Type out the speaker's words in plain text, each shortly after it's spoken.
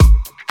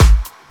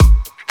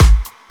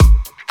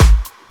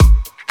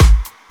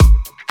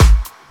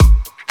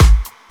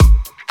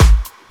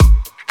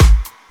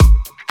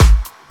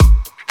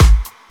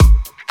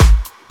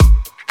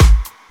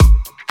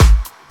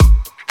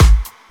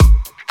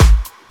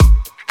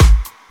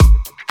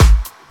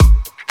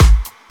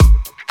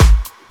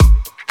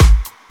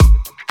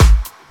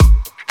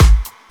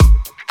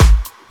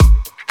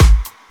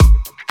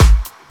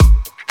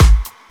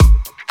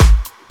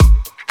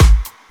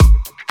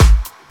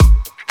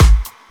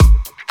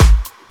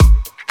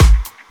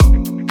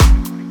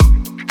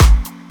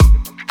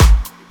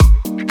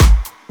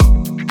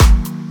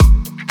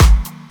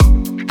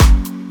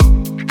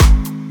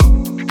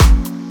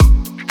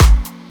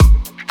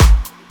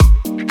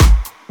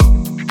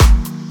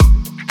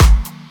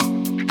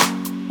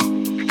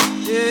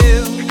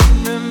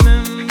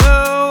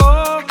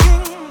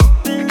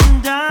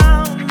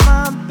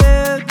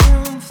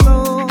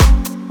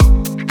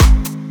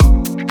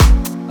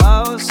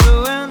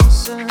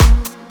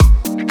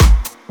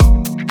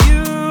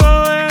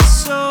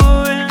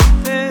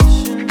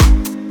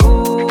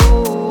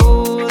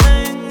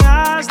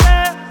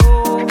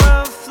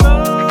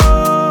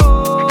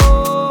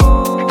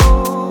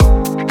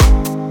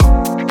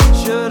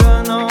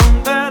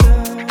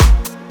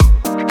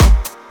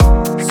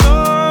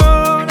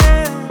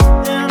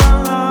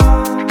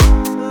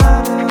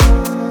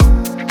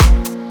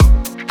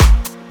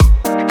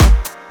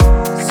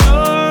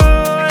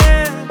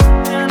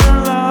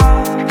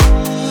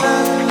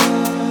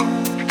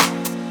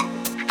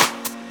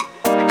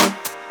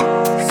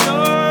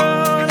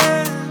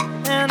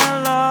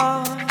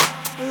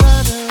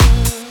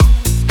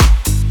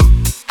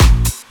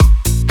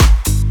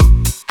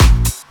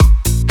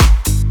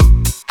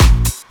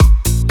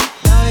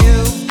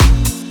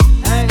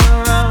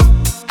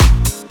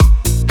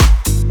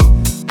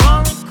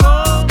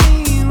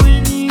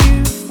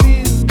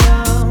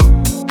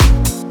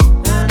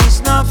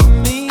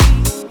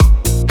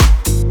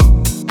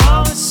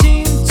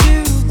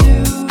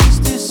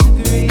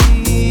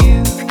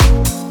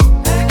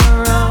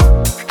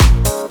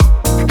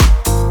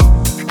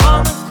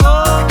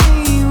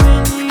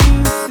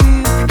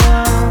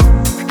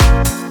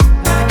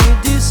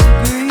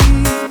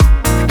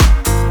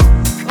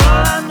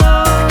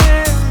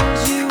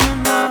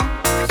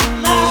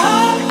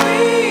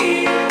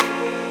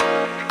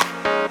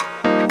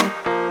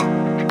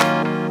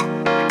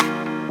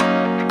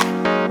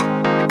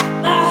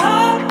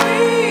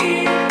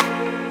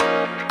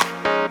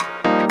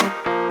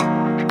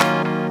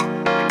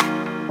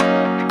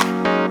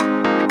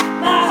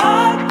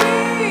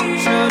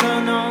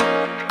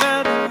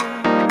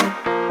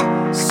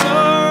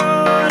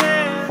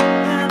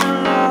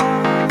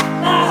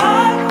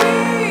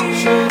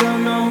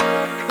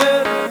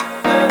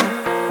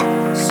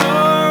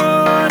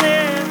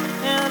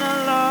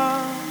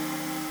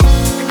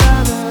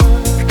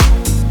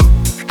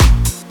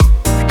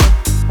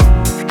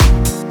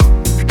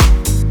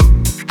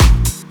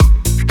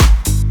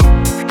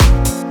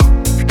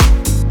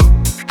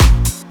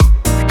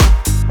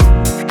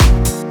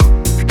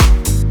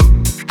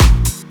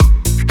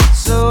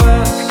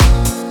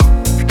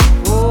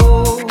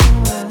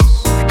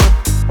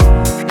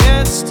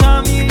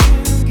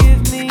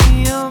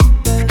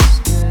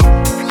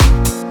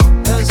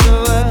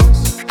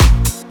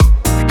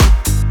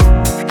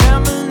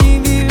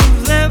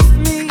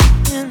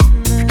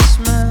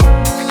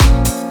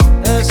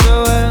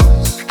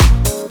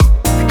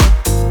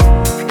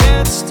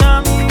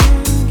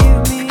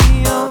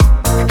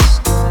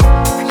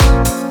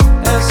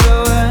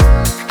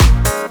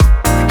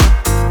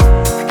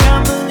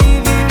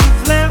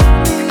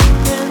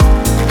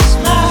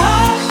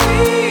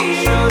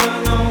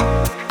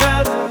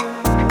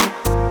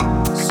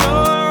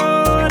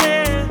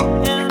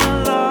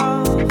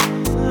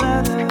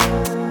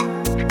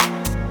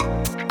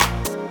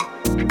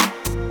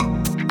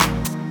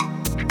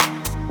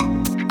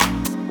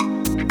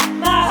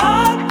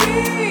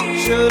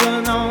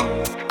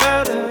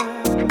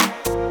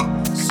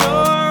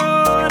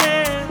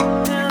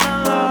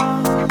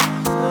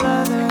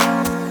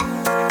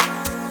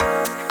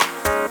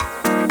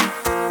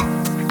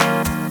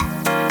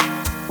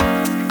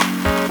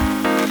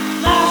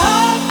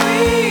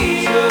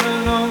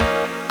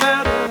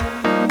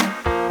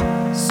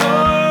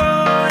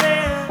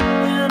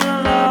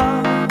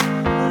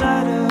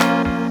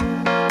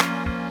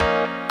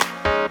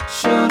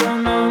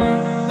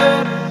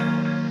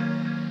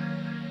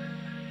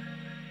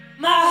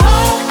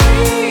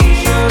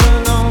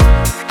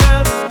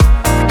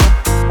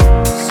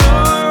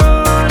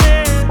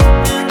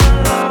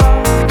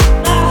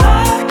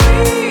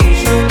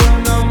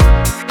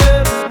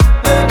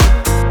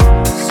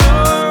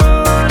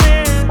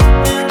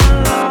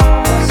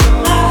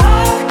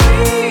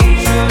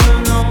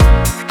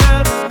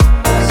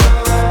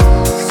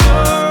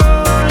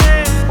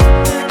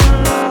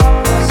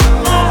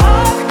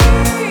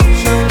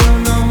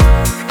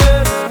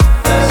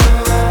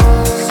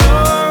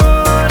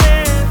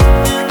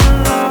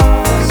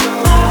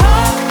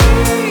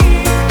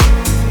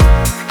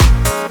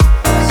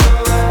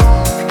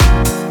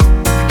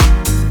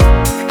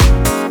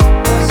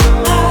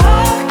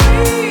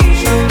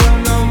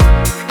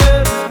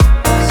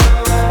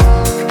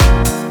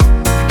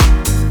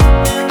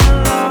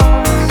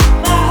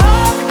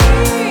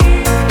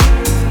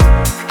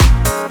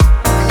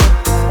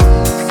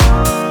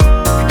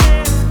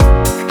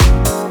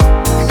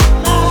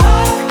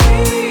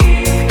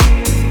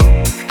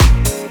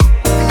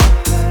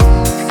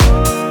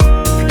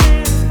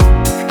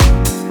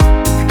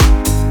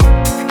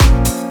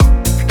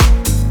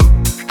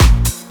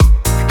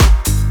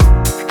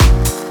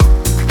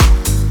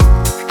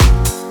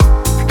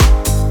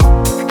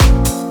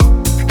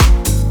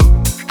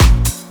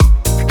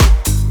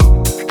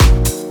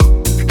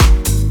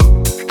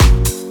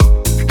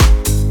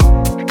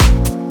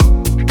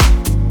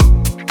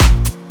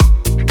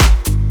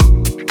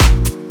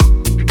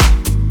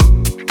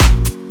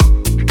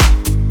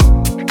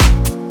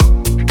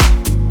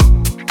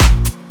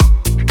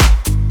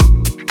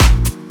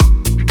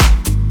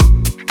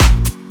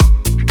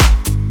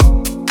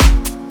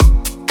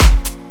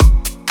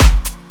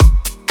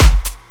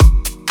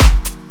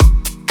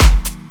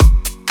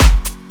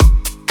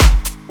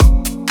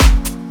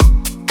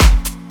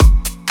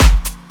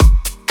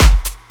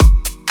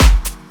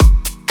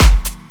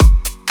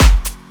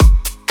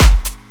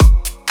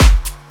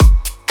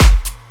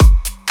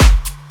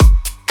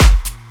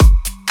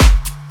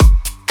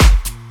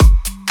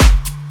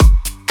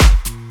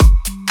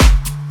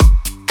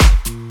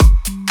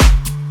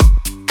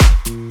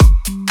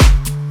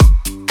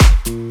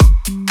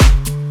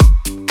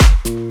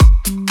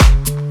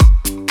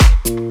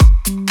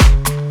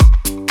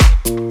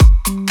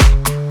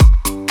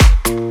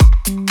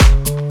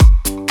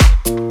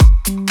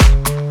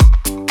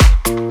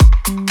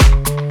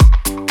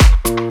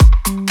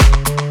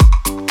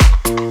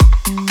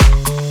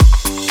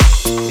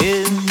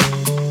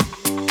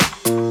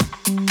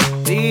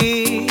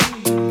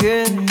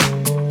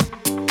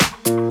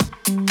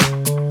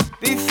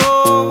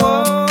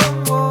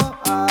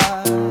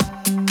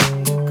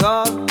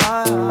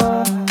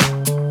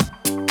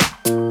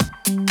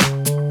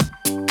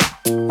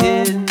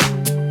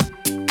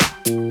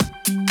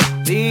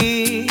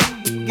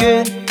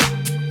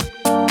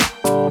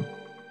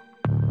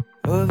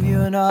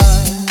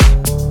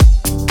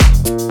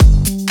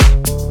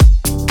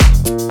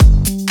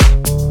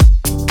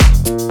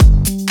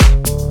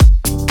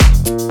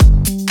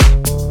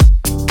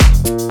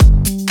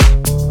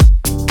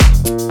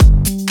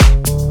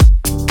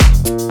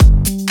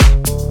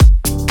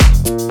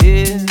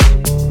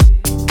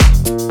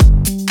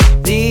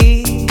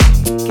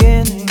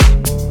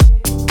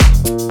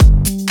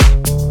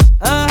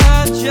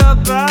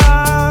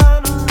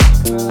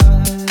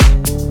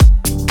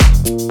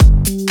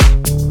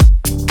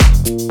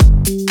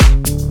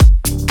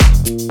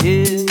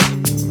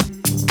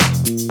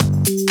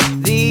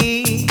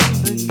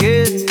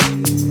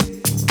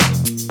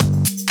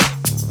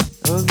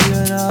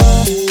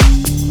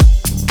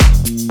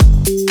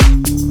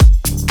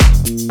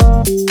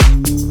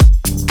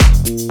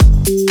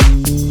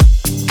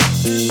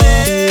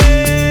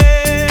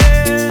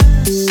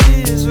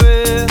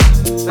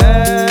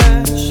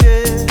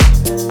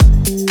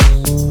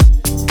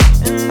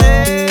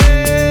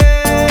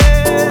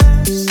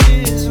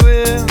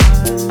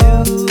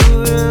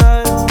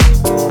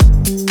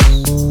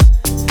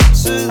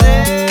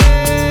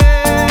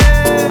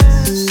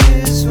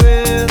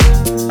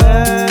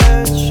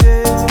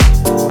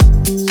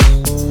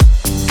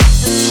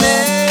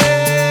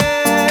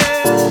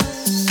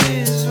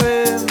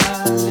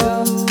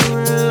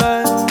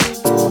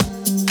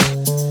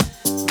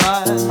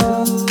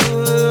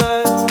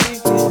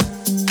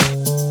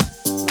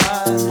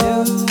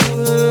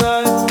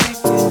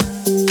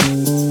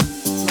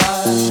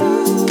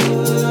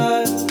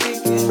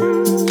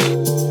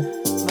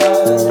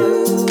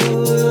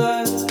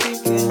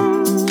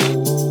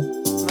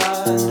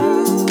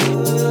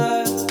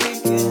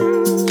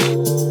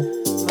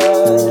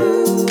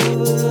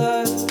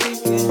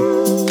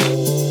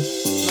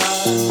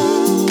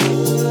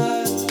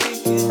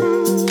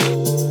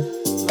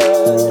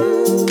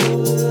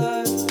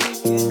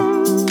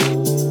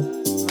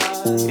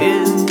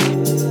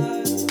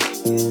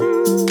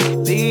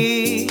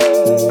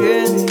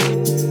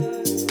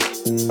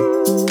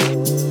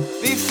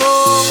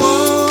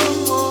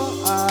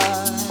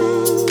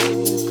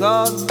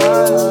caught my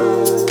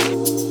eye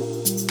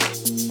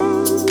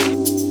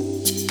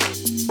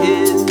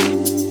in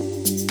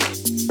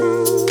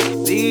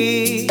the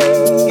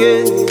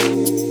beginning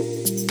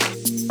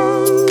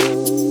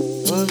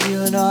of you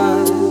and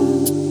I,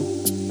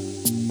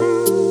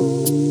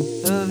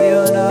 of you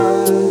and I,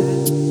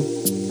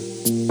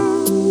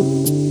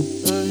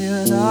 of you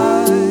and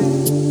I,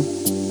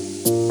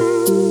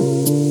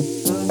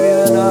 of you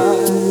and I,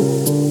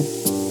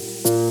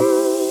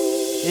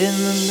 in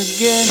the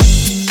beginning.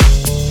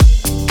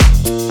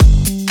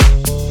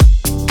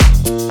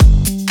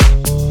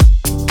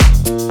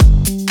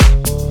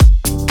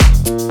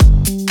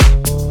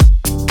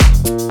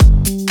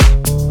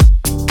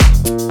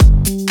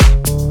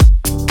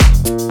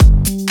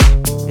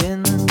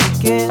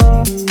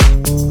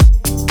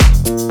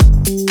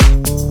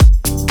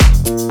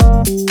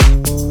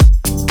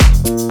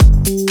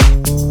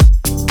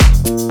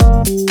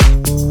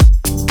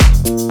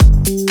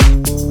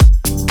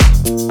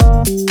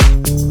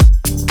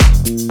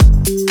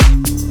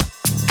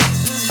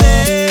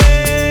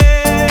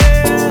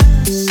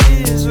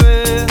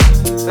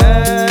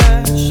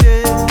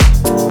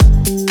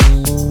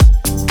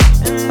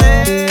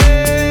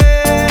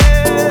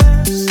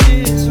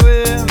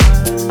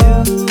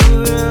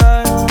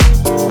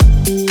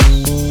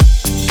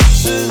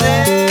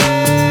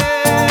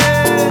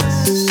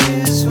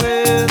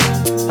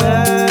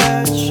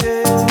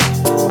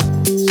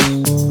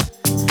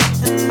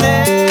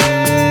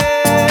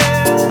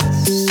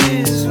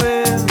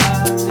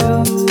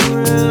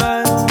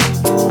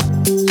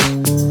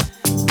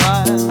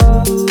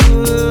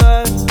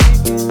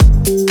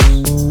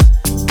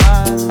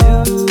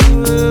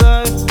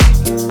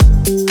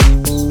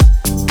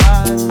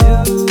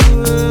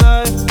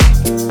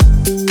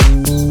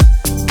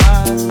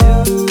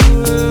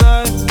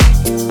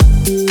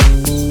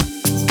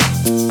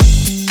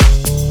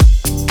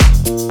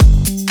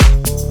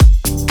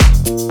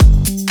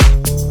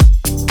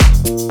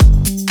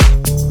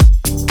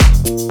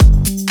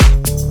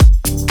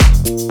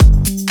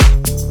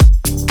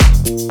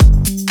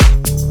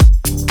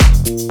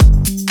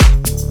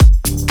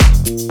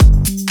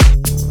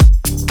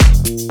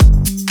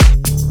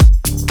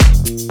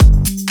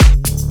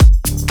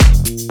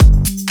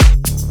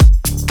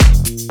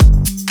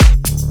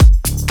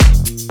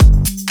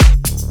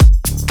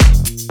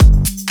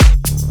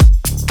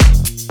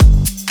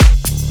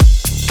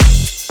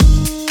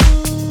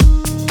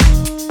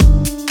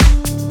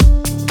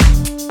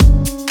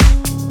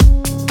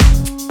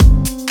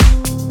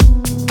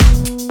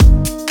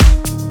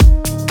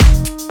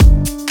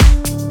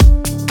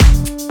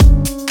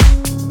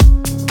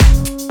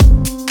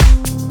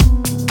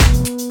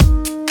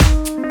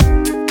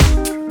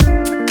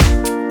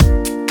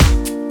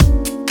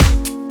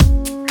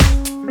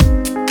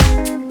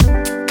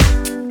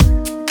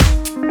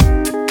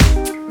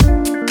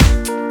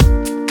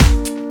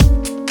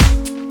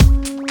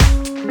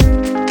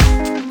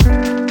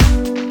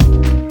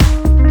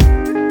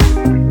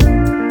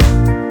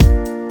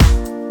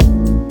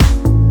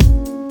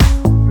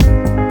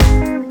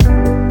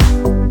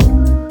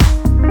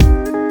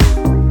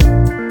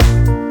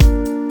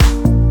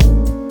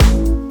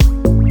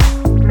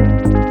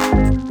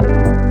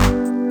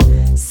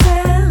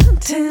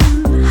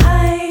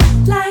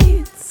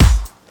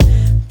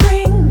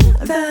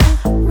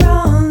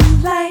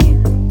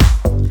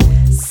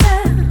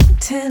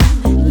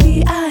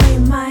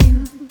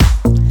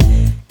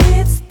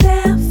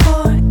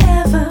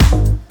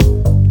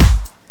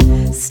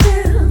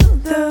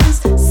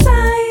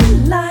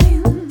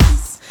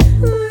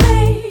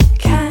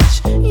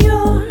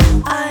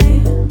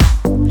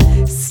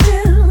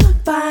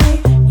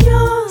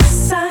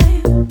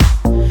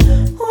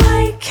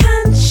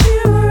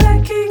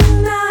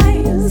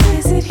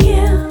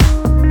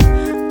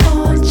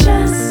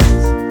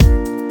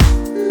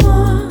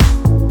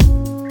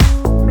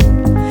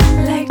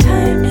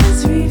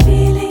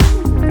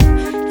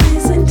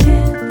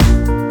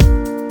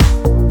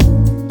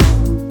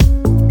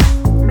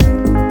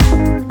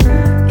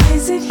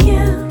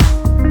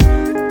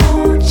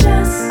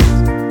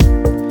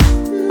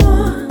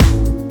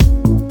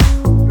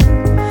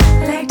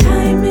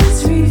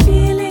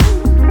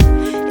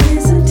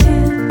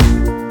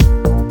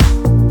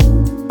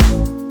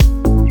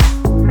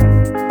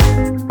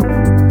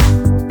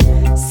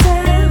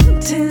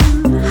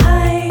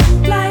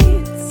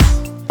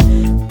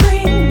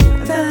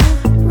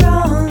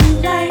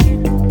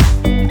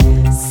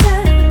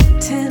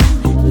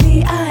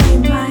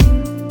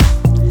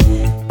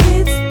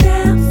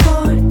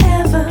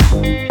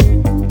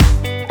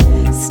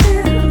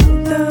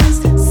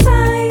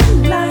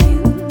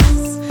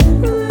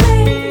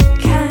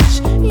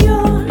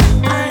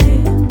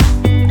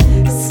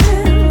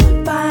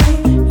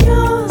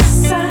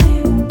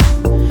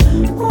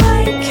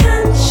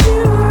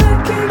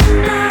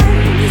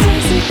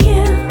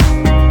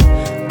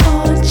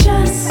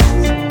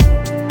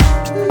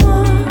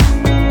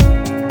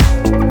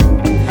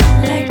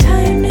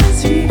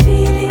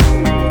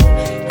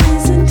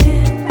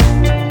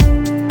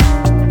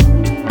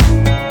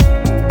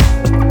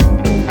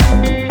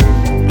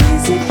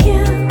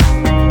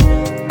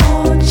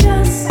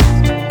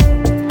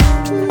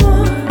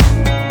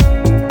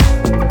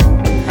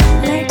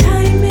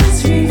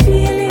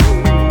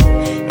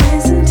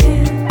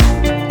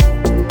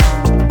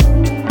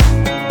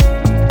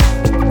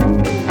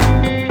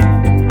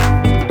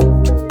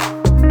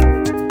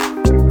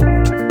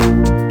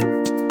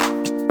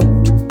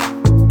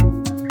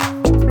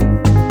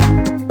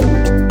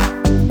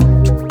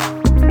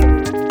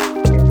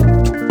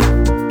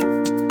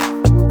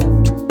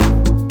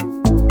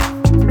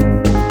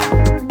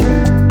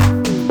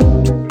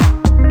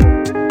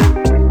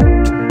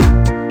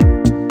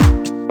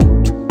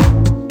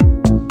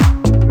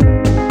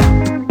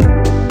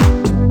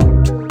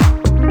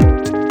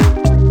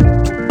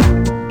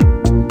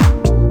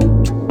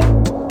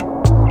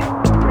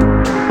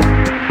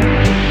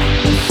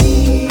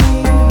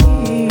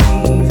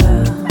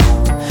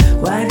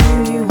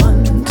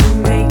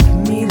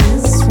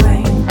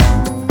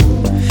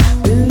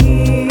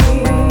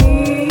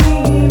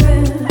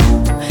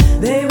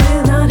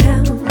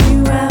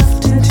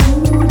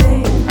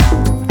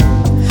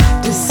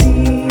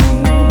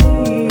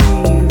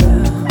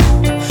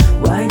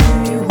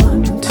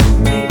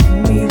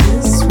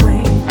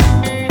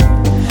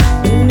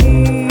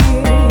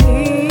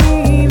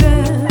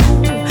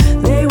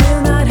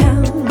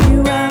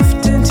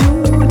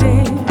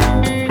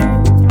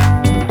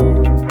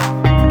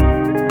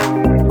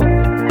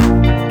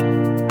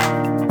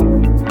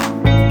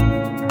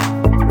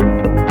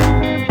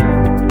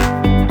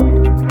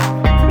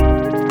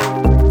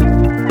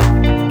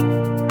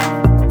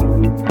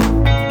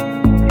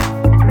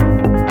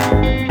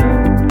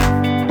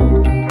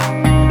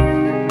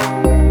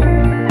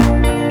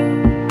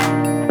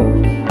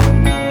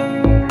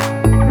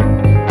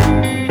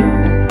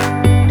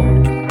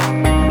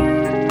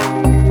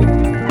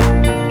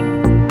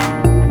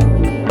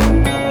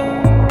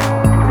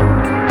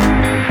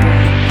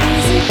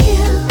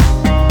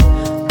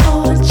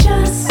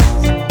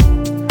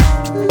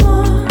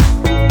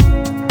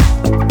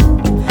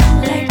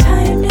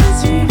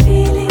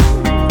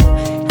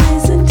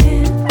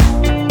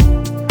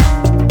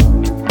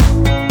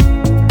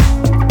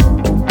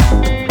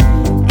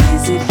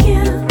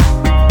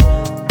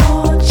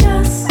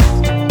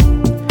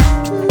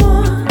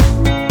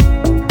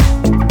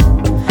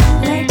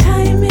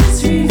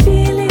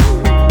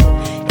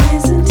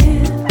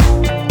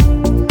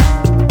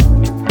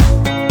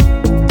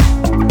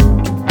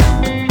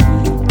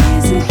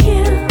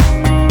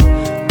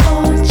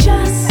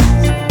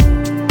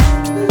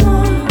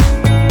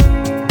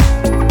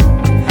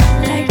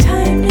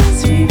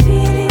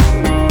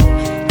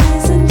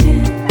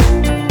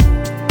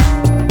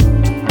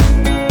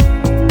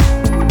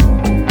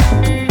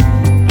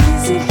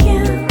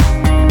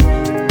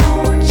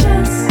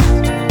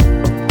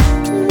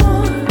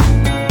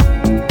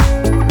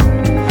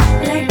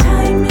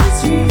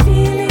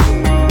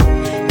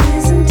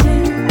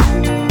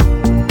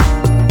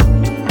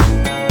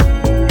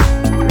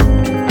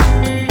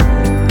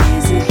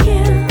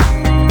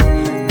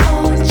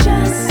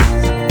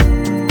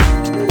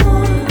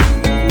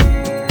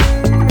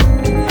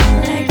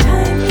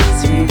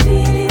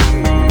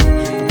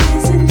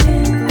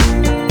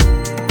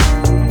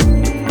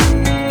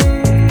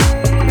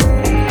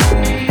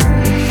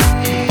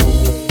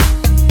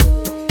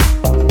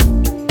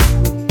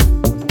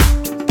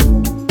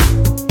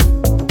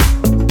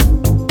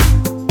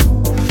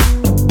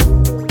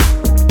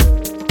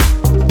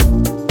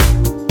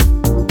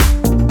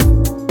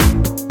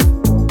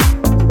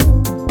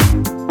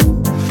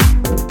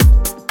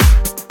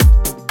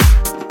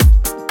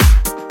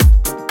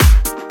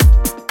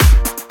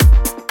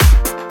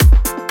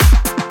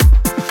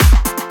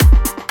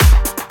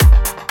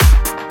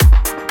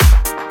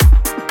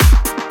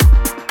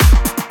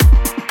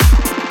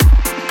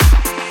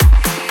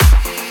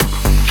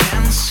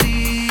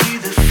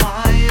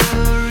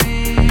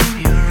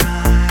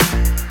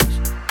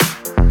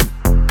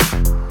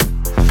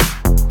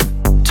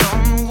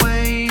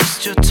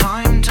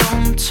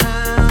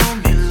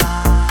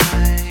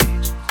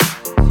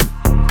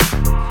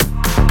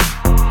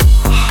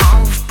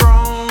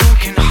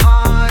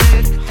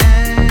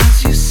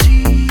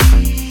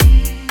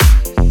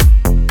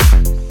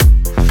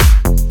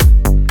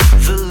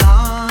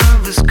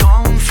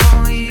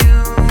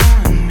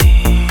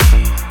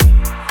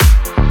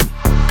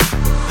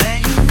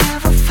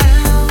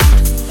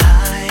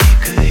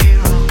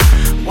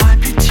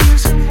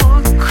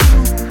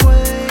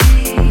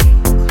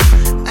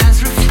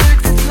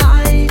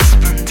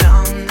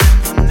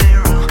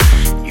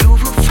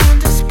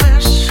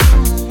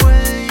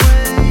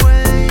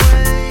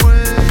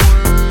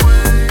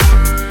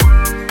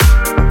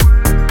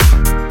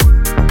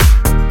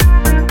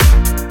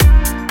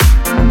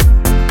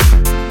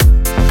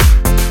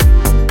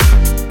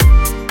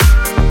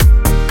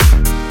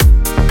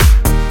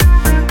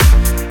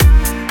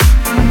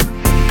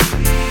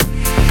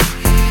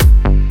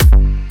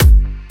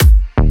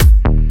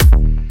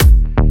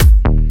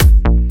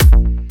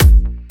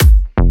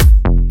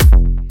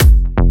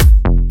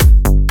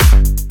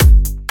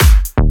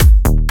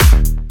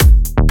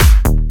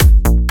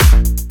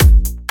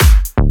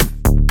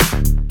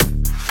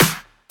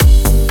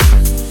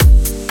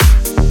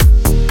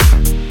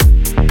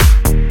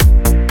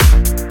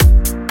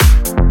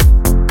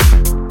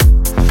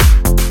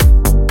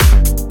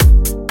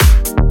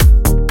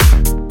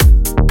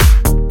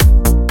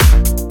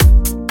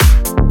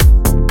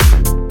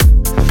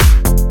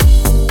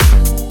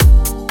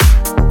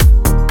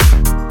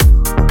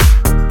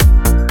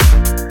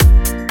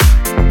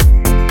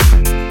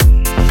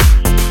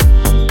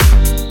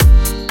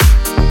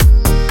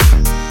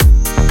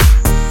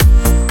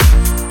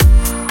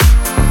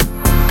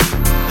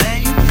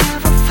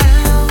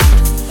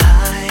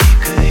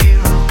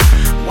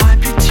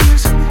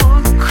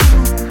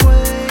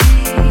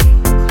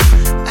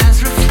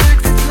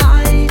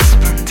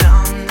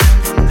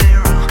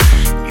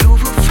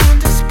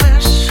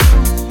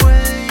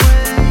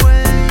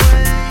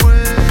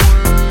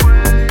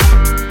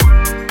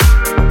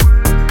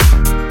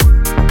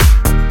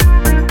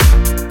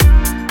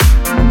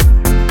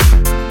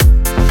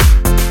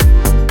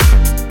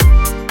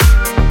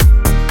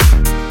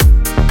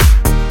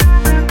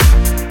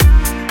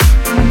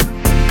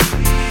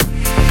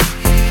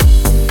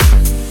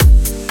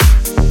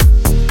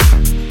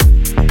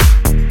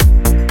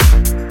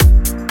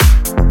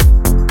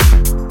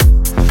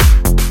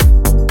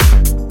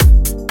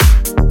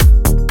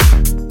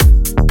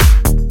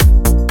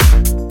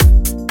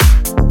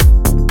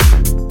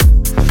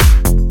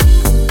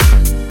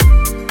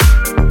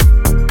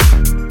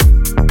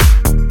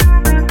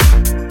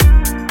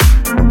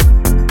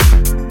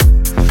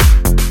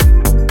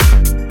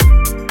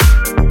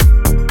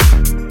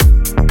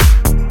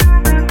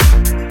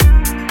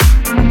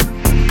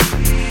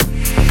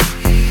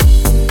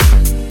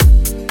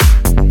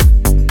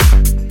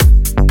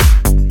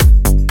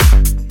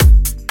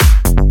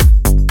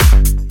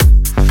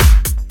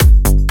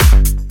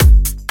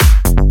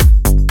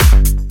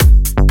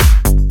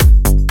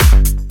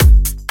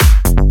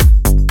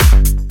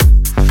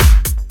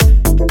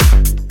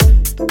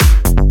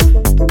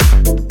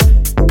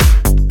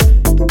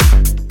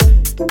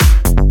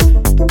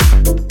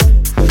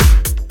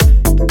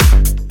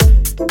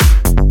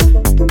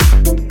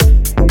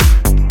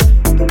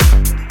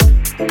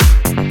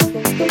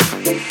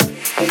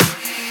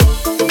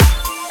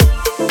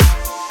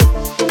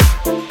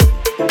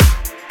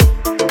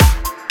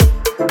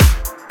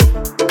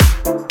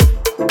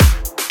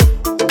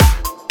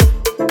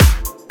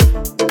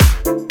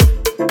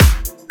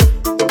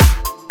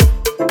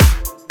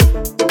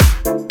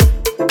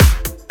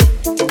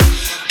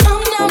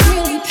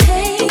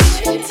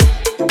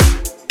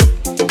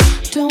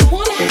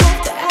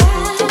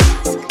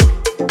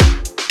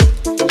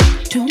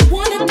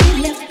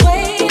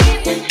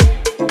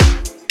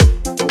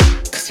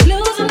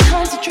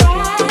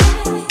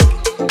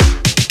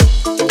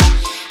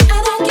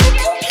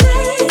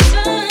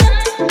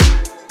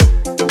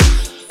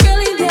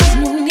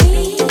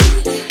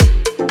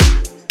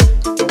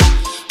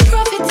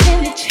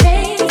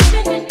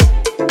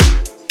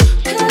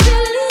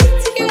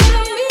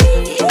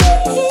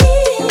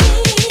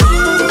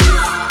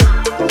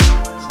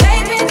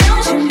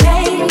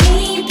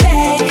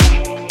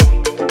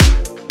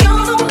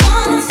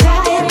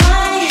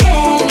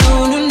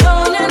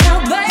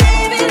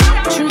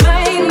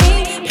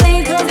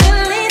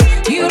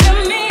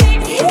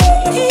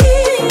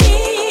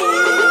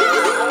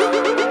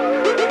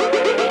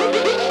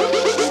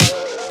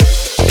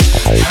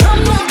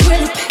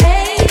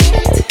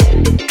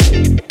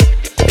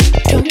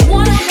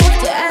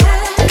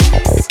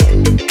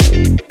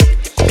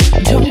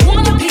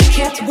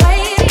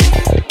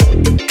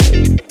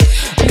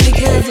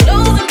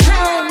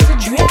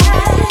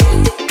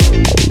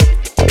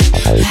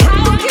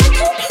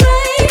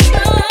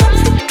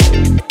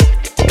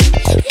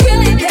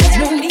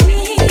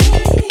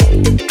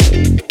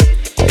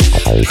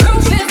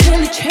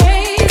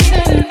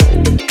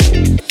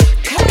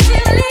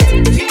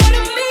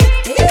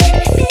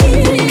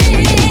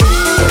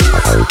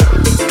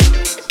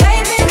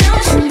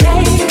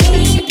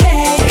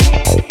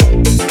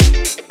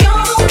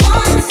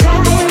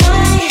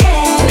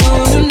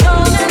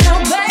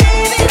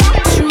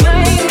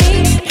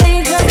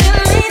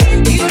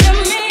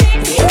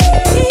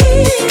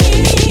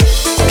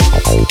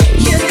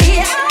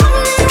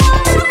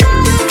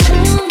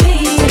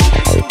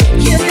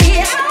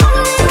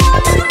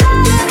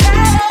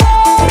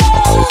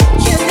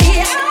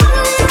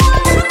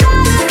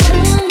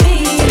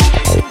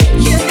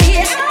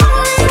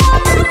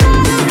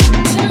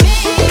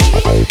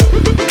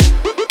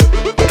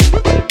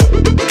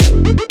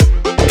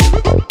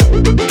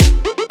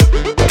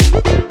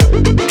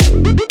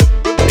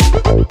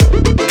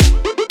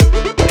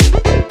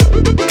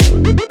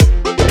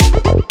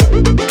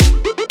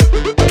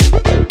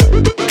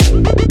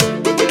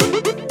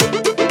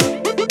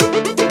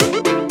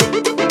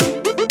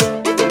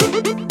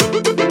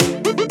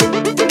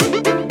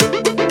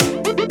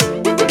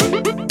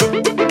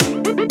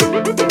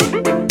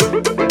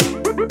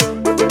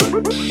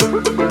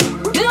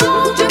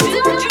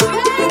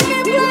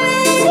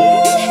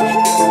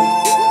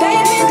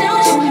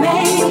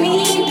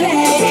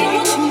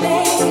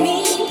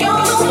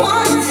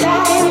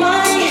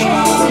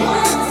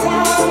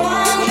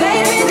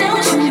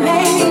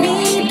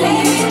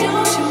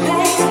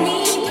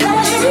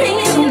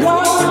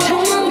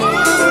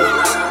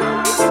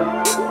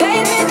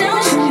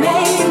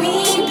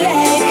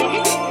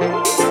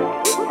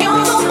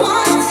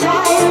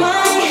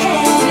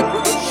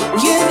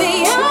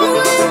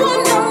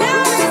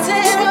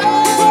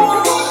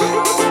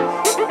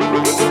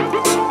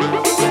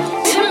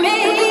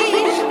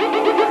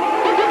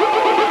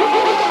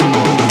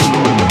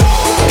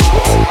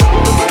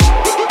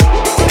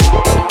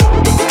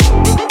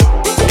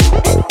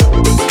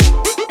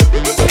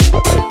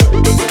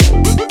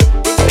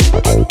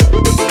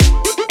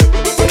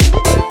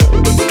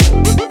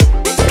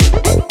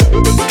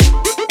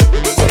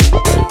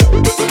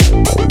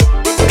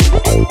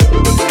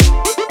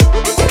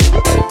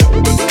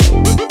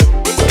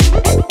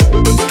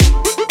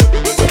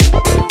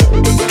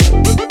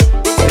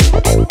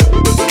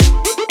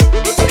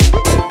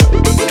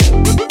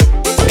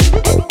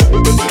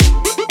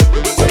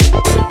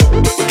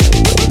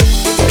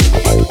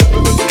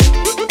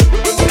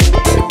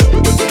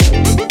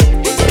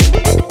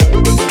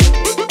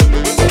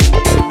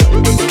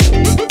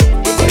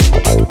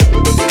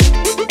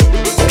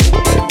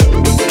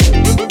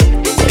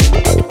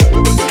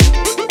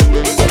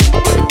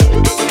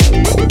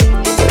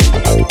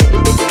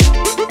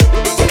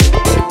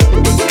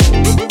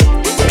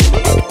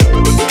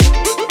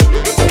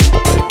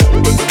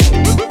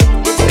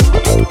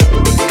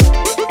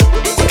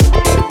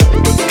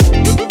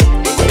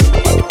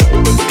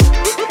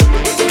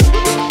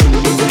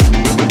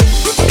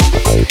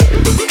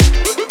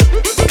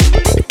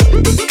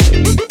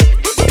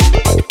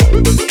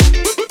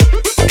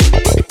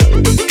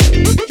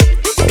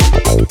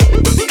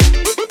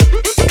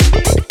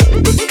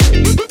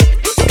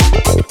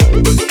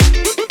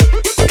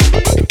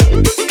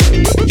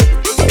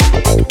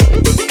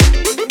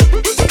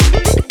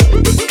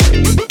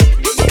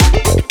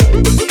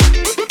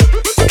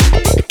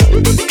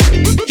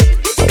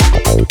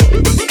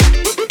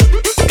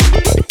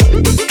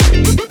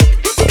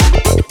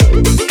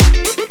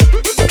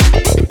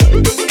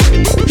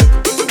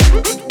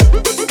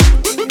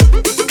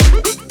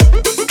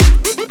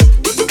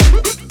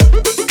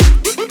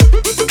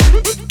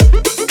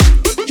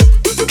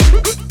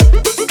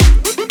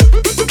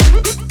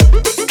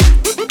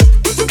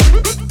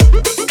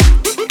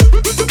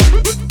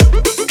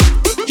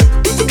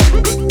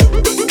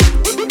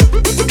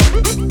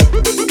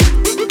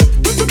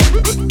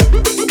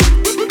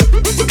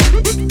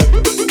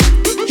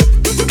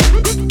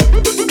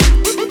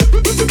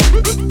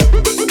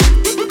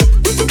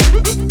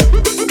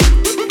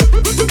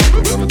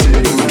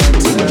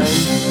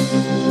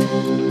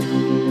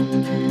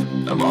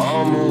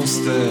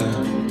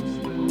 there.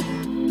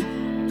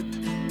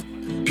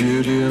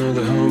 Beauty on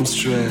the home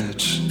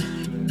stretch.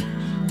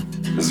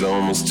 There's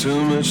almost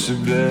too much to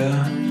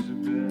bear.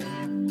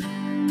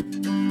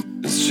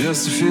 It's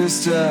just a few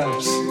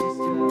steps,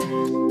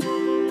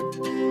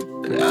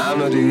 and I'm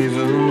not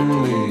even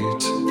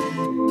late.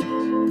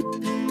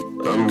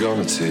 I'm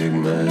gonna take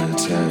my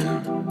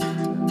time.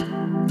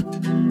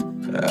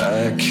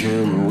 I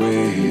can't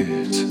wait.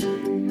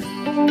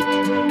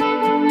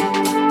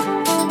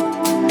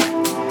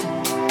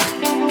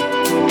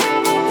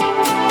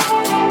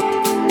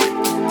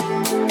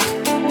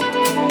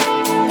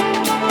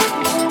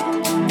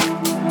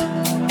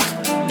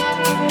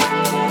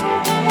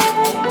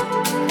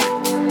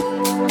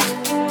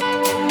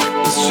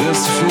 It's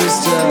just a few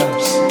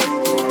steps,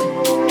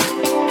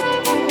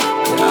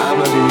 and I'm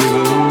not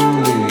even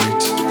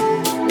late.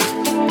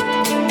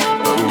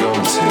 I'm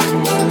gonna take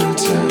my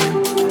time.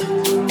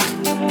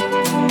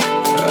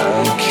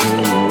 I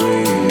can't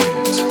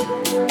wait.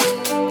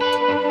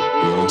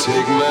 Gonna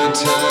take my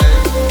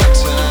time,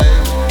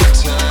 time,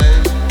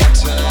 time,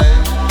 time,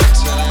 time,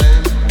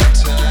 time,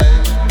 time,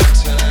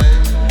 time,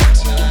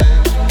 time,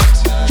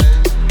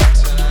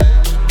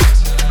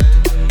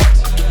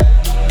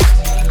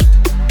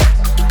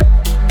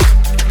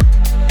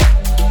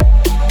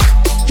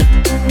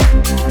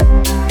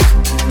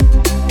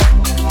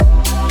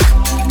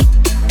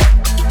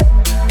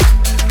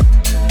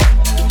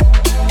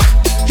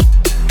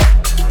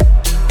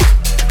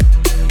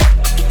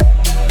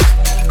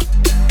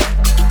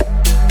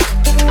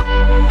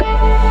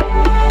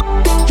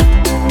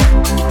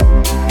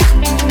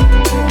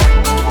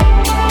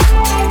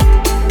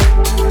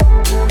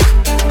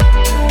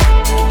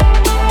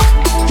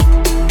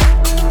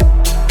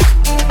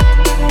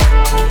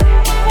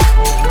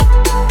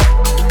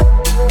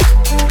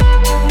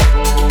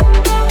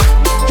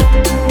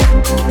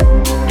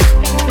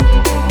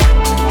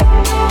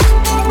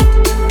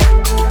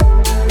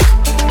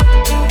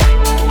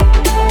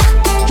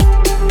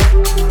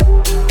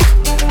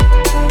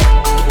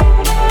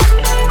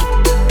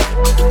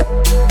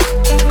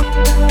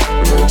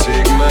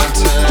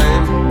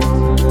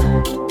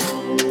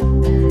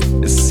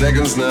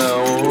 seconds now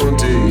or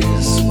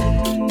days.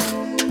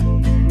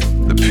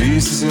 The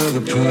pieces of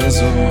the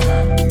puzzle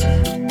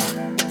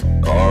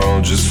are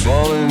all just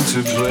falling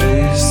into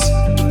place.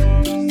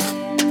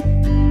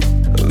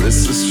 This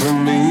is for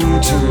me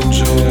to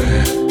enjoy,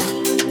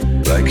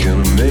 like an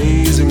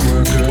amazing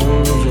work of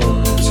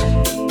art.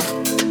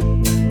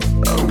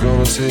 I'm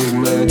gonna take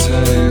my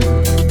time.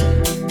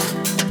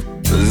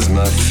 This is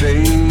my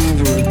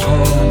favorite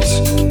part.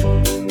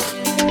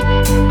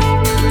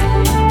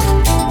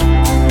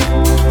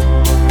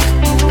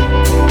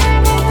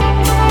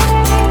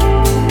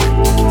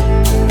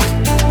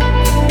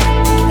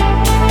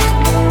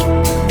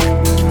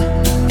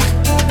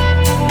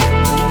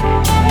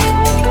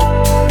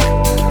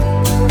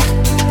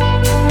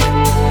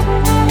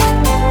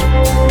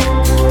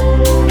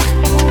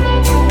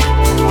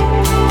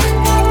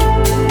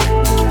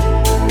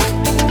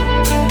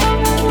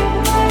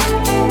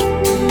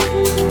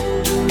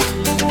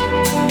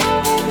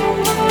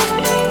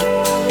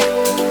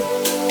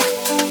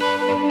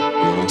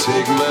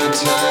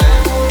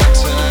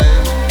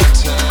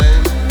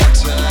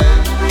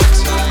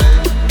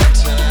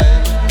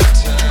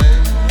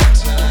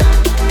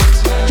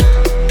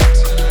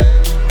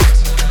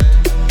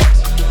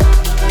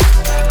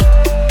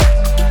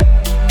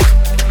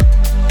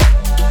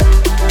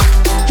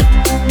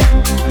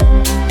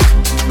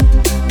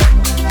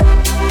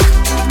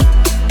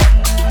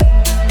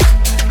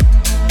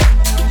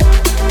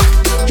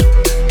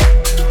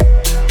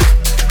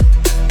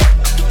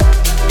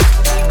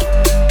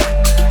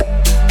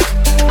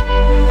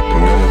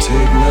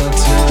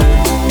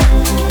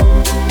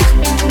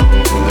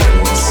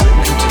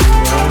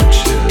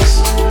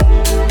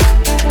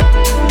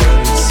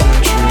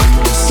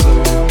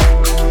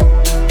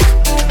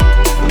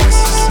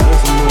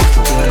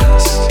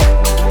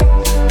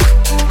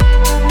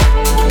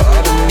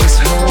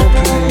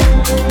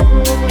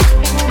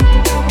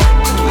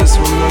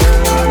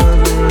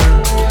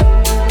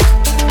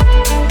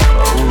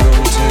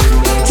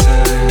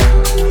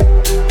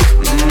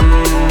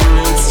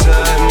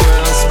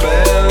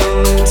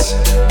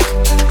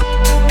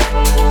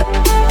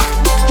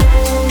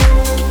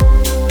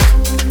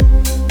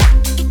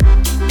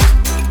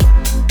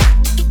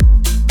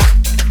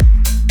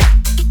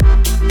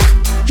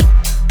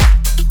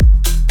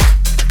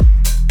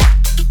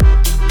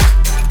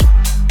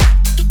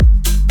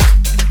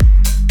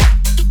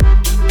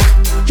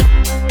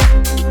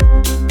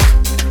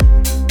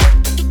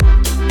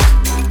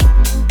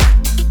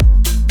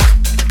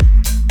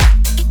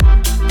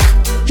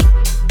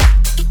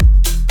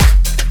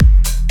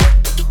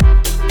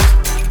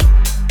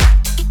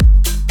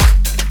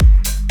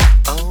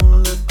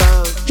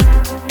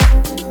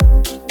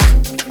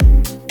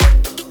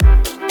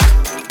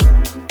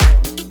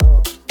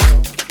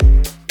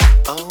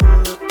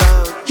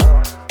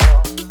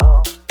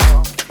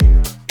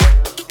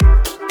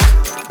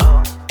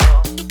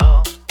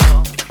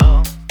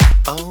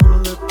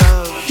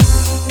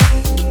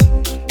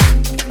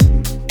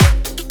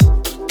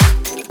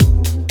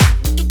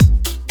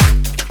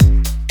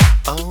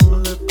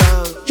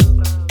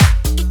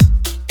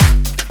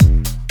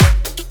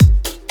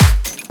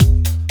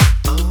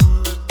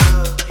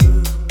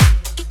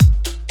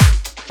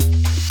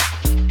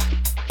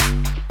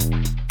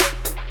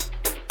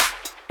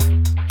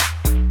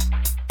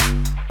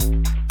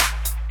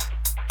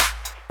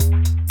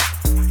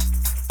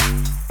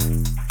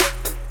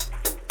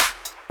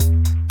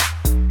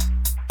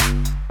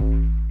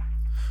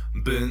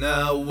 Been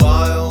a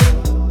while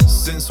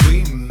since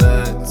we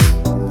met,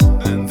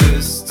 and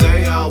this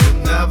day I will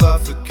never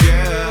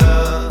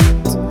forget.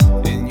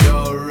 In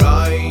your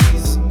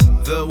eyes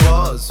there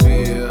was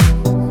fear,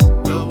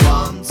 but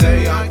one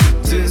day I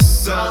could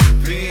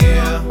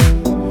disappear.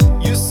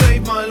 You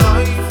saved my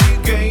life, you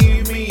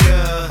gave me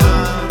a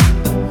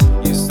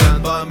hand. You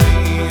stand by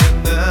me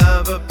and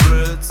never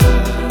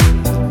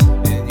pretend.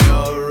 In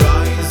your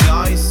eyes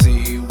I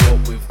see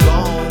what we've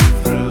gone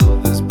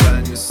through. This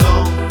brand new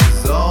song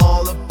is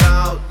all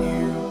about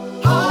you,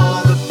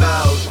 all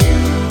about you,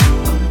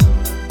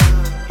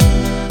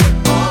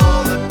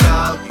 all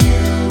about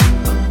you,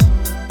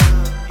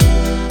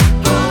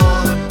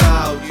 all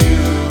about you,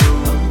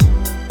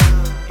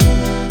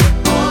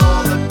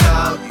 all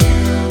about you.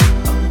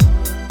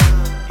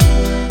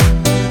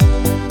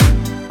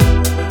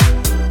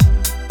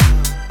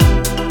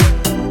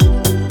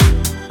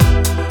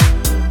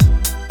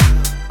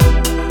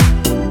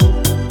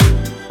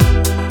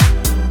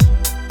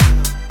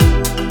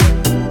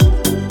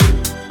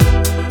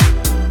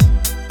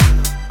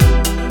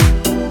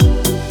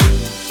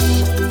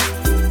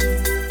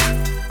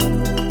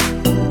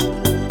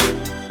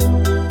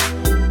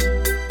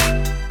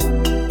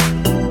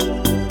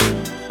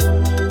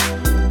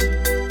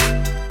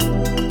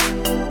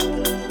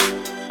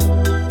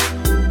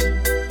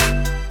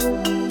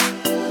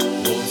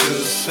 Want to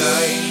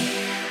stay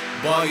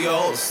by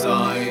your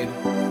side,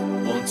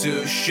 want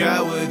to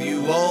share with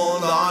you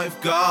all I've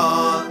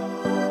got.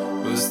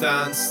 We'll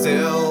stand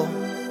still,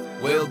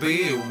 we'll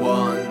be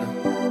one,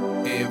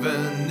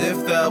 even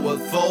if the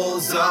world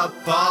falls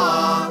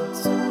apart.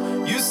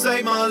 You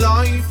saved my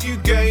life, you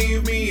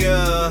gave me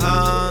a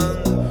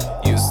hand.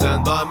 You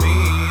stand by me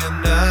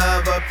and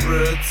never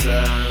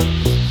pretend.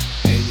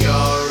 In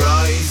your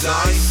eyes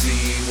I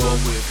see what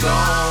we've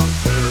gone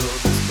through.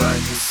 This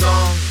brand new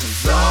song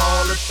is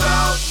all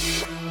about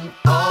you,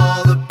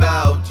 all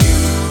about you,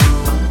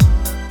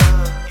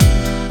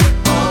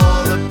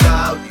 all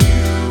about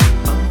you,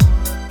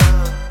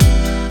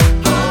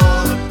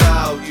 all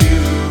about you,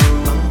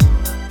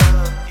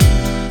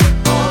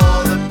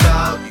 all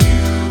about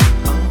you.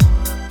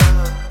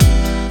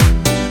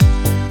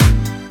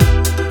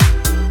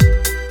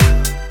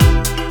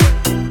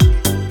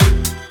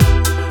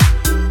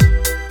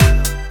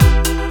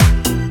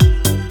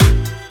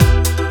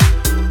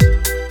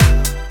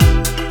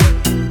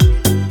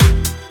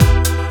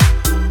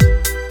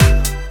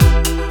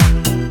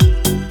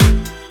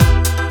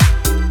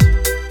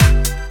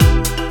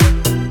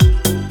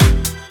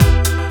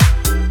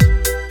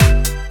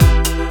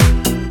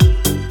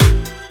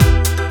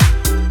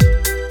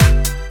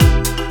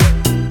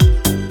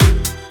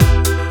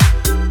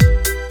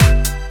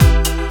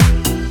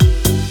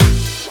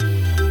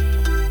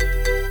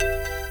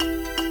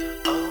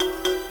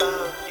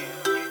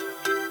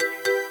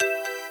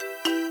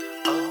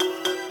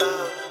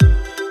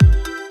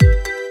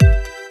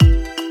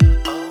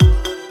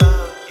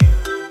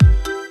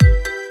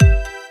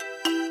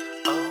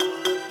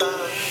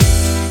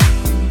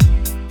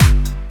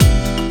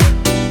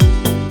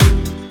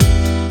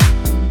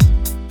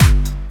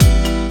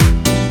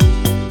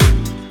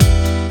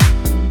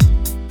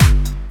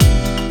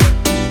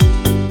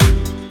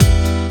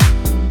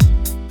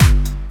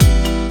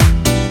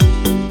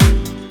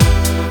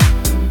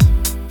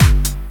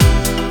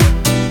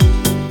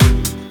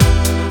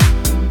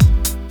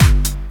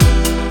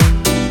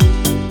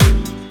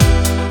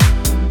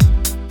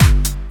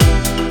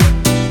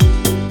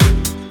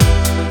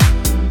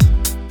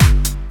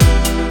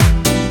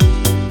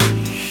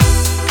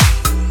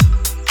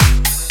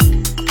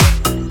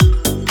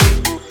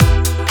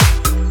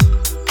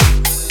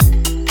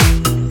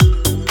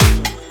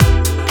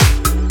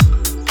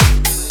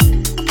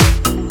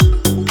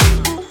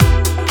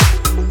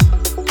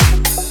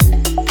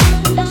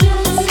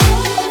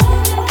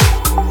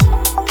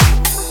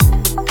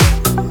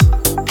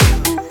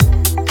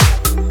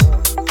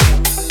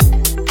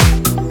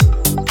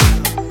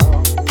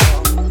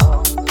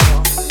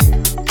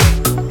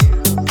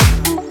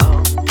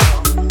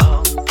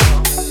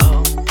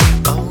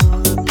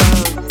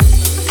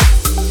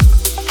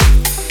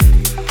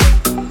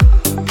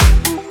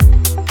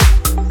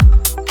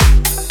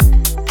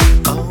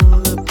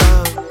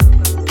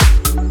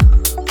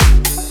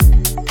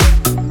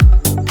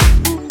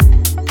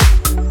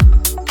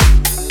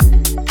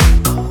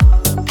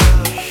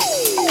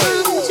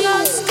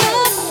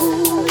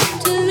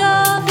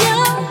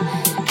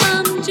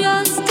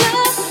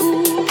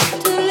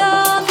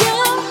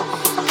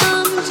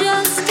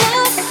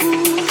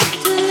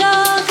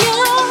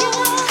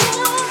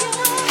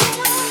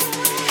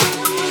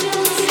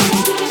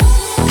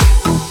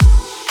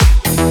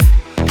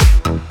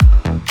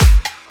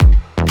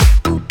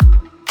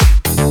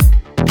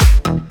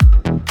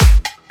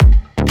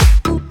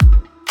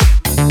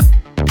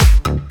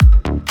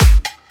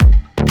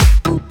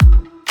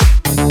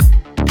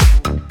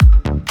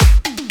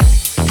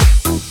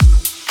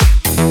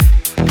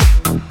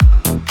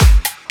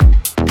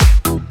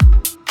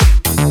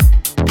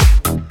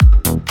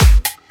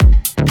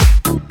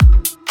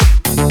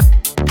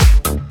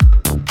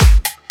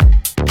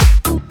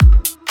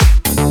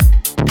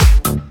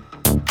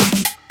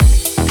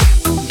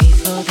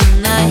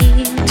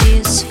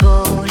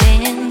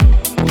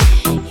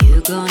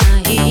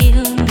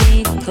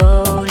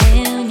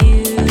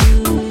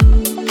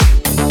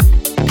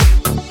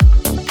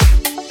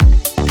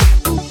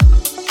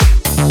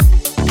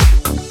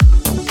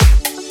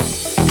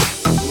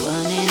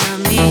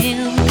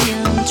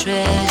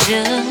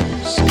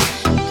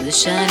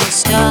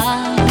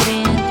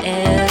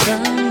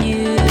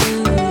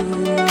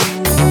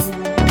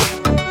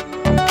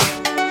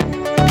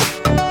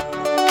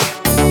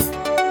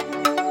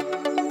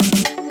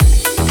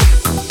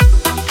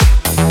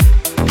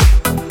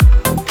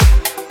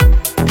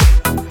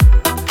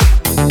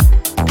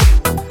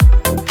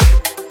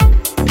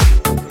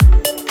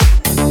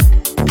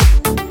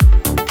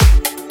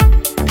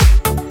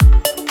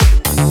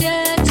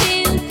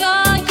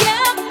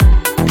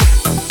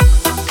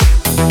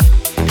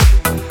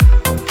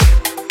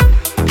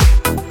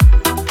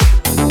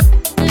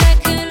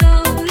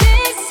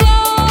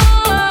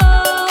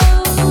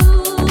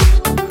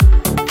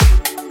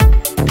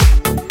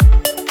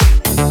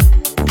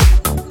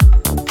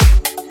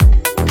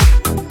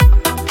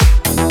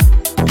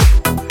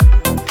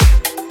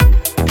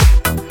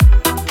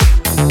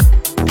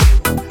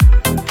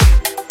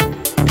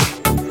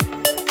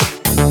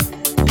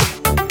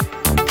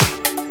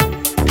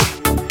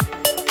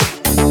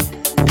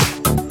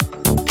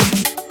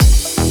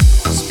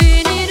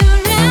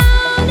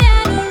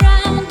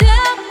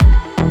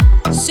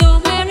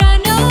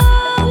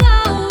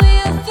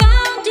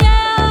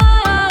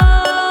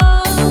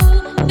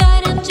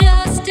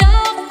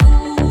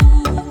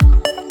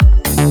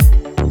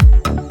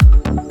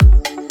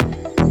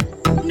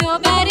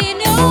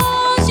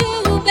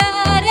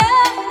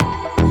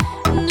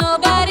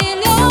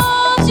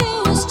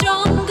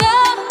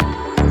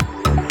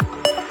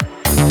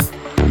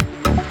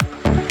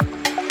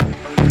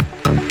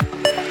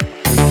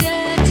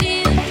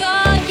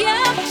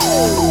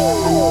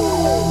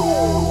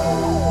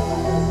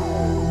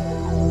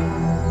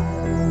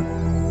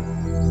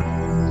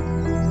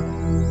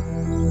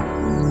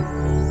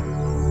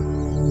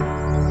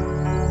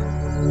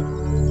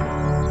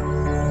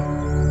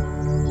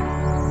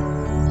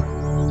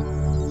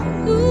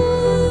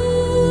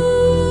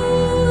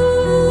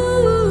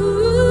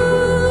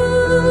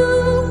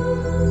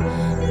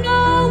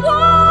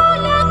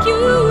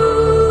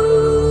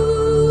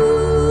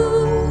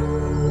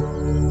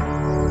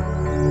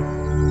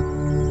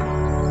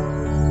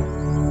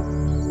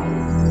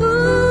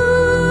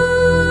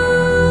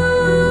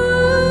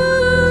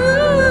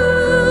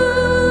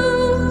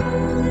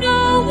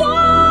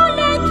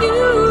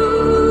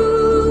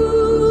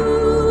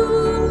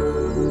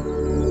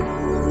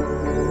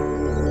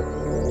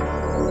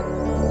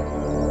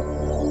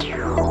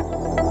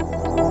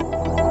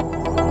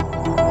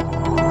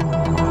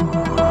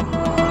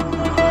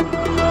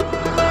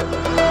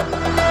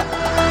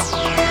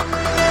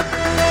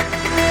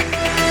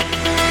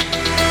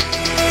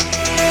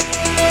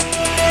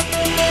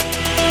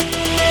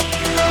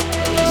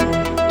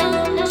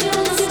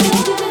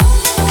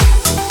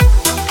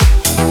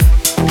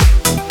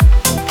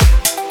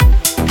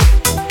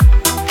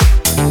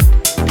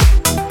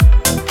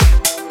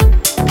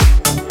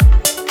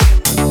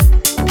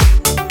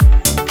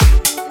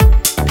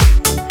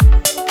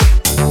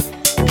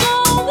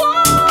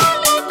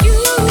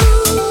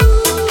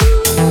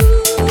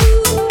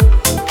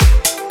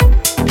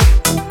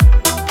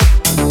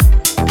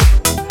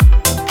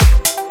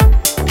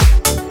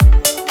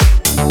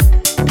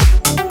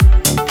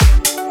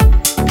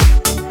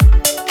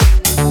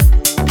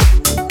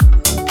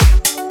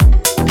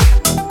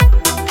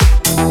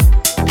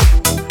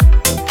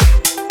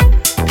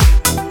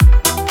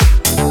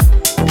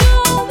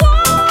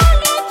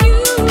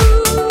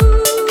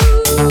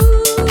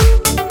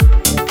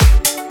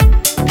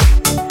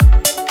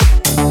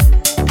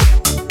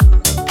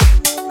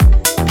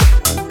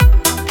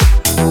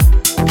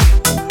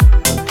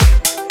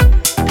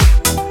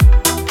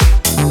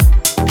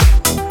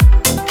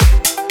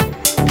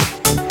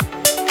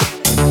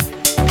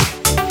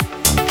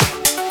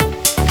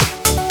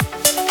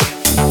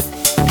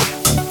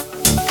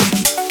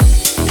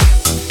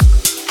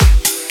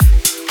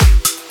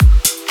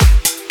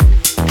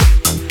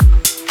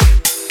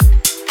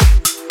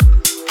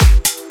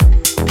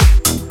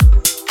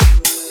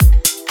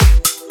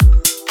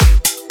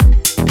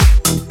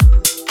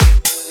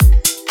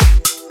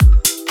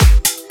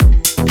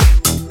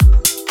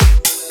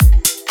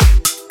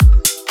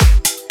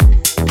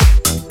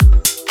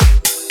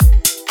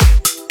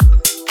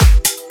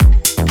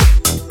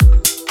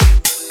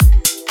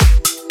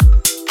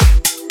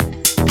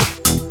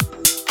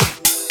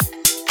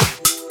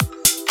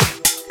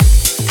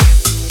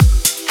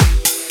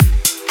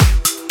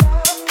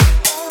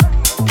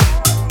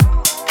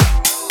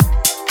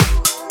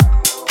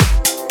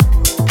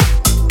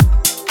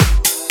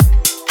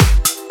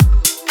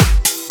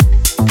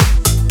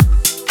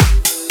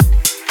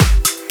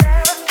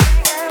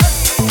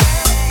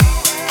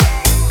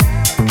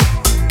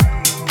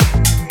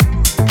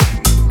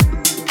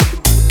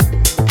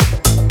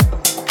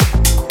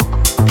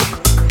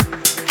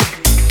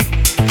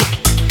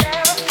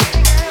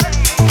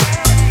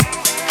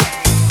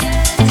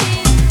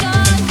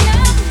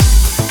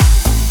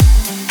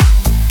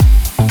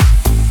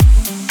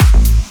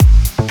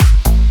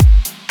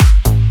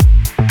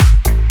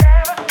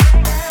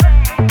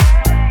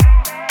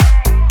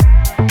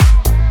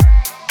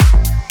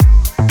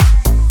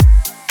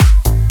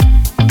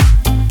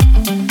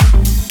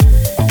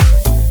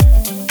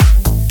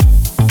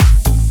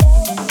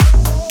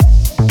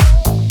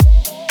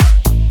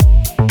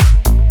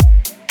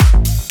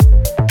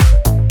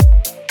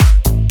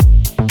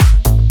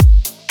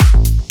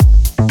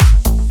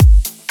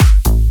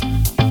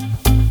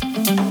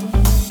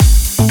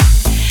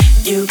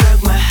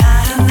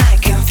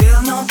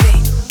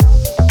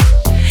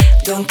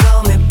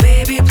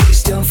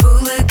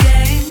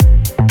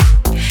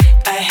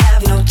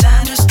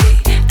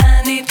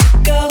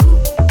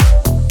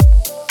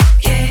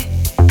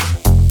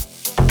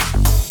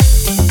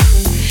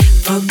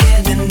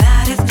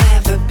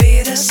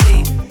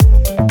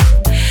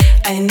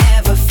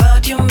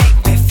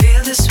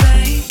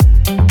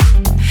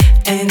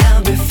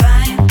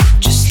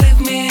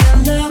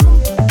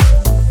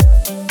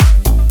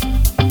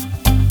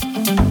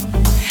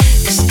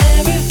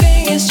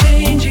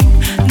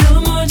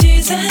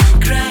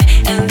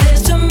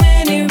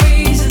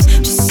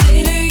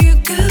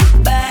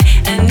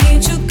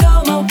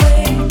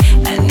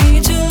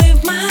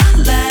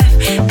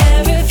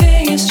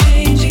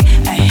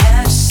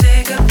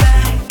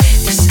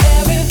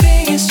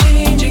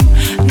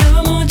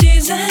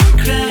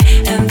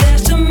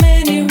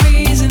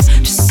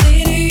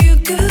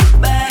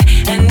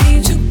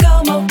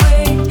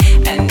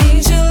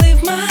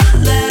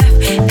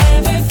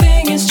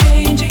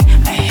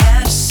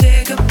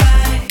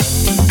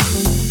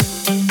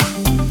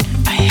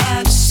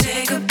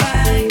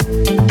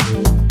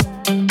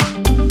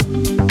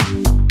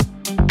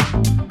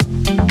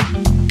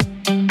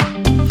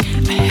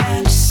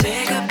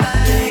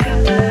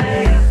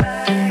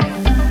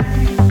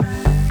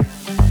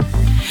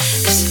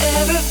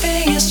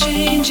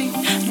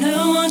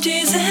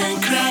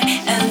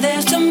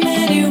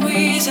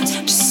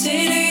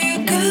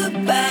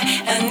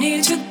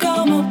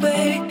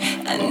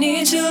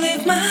 to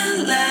live my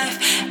life.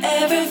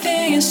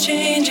 Everything is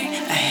changing.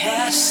 I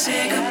had to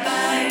say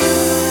goodbye.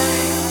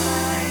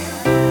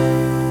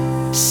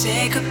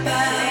 Say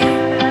goodbye.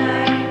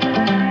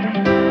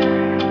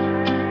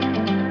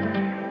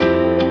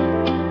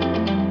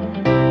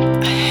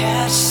 I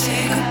had to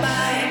say goodbye.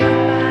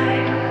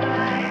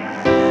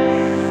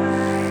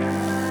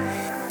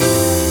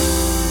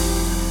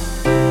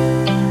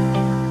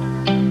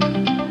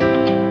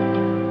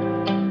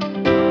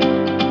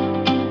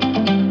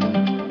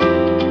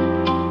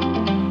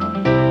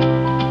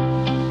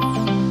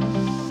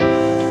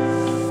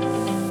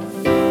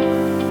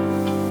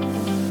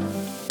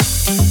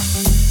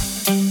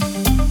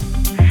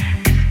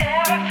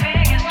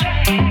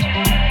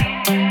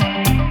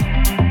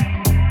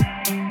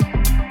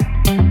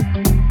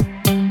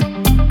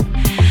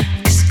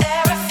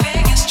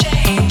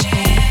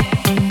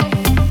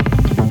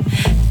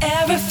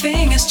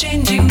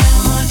 Changing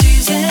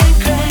melodies and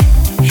cry,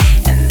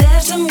 and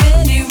there's so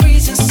many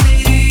reasons to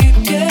say to you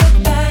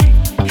goodbye.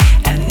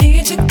 I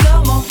need to go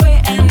away,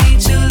 I need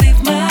to live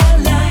my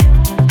life.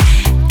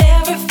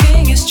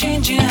 Everything is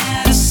changing, I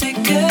had to say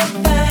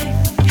goodbye.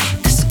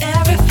 'Cause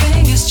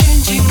everything is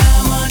changing,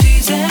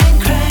 melodies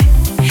and cry,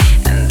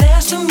 and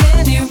there's so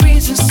many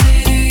reasons to say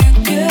to you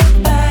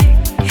goodbye.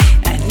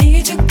 I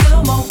need to go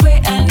away,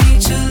 I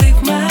need to live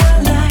my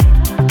life.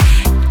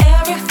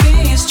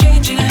 Everything is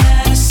changing, I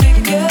had to say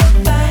goodbye.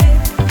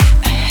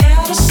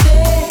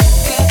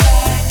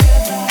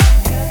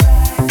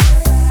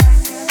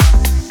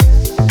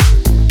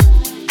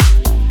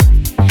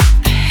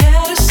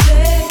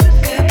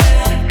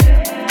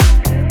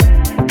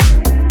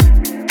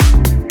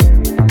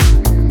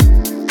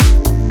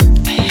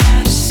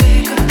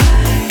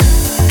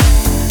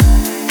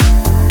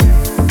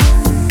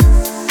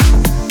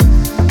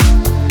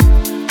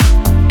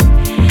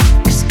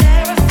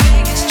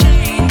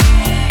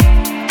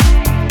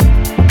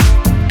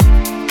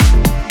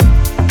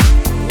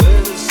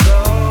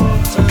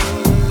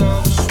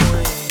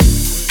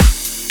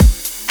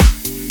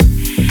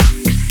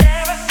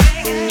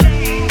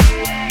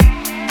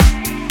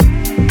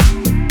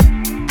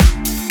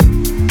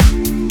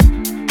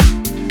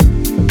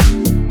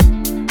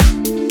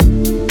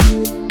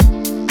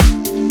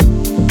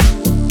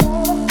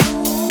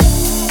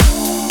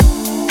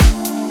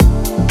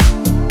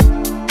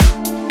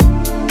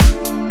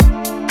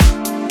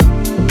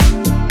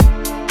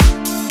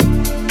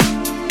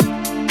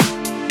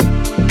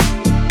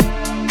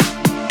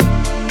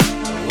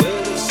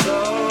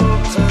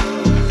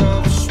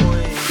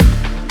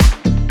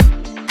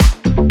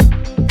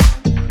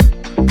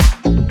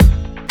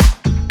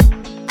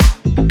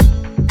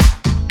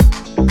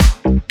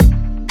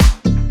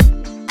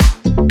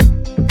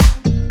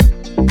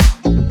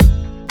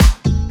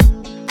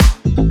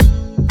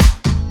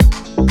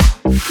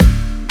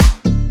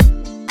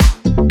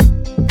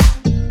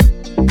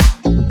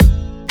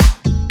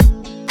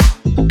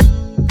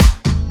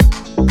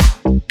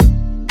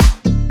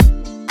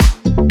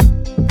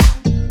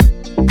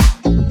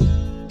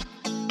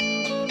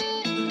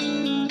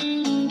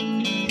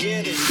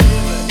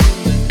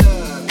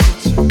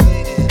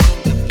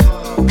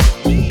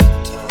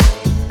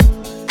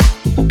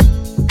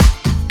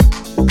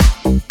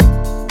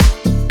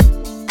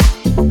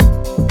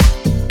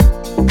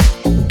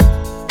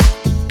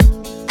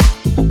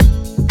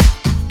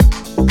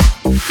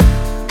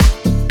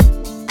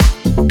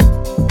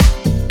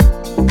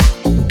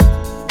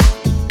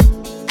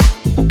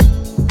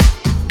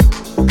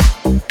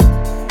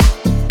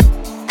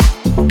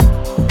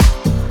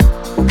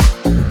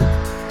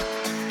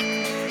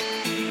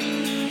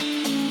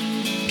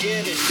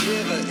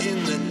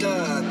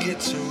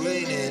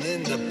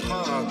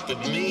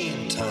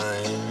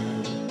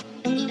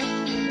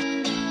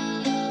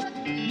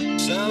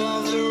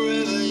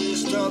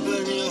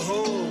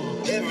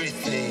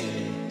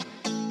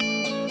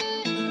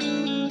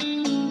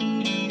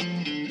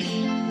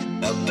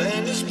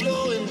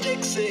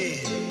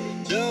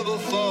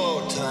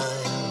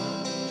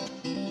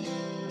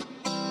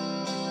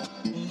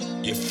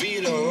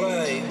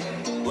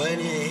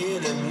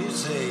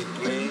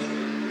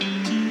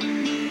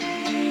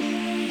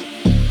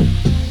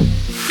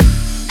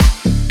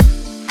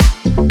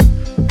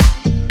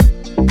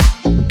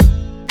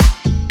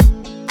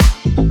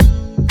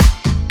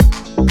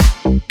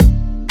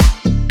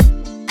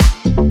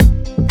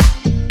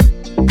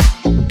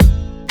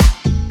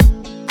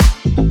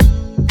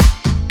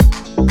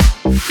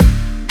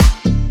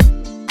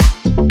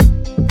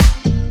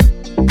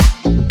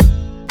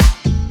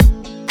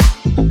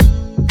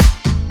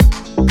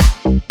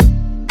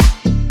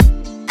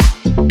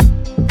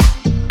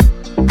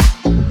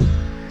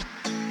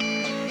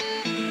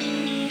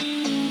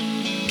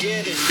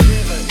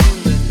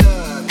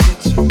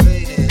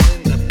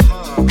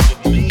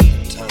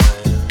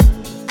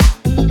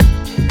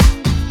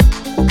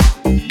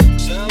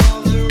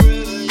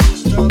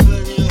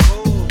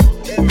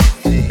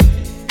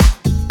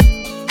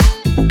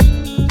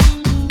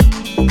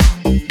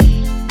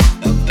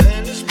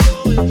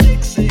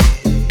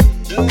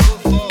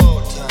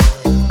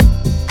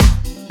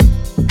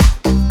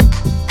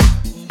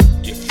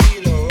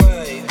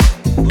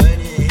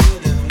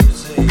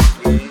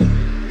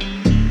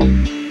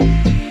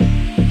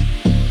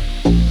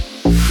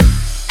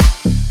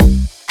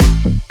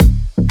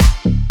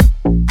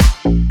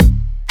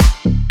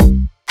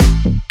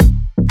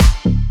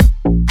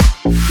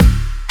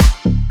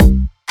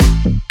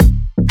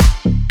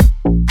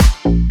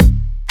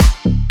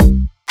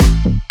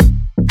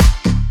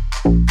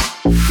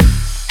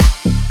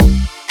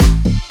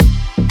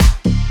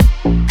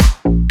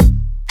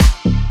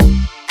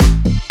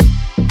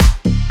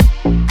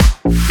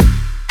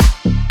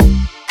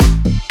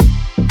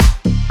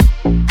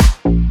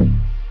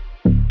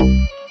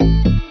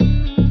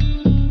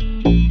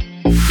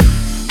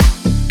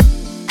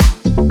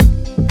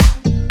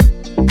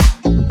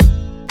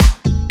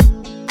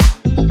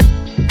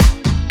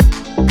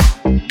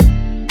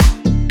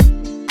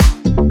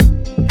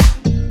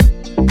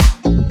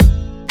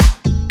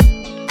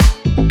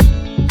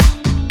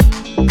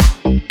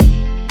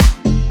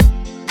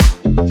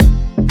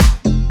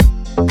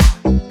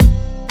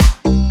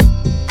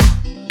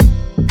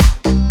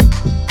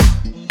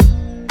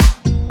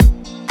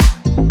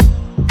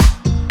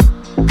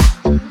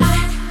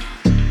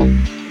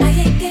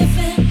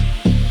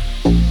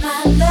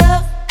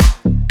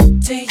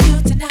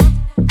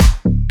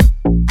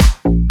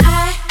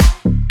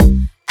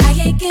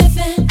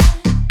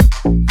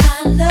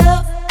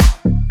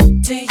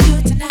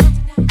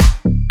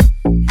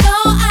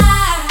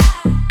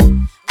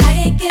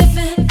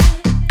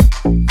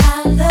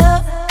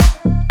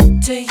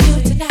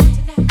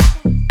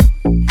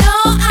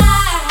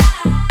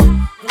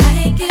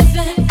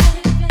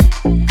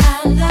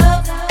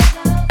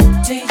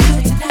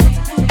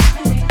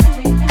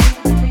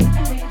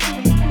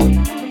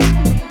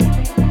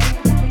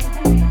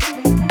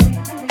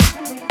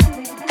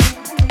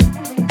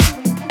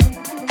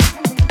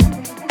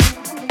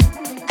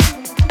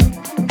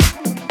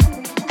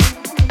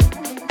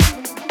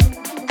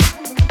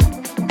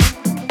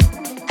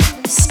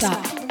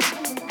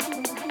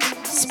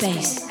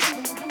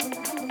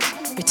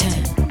 Do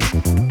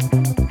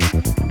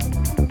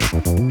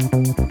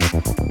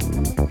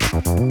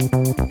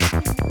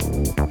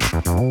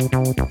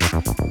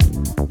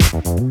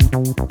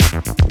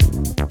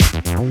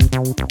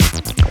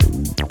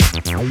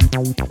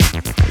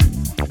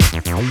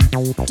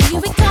you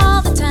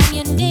recall the time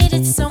you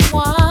needed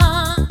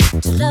someone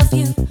to love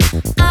you?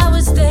 I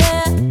was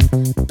there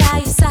by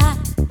your side.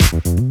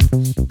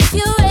 If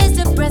you raised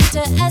a breath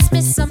to ask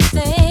me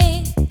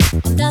something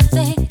or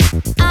nothing,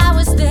 I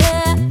was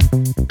there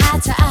eye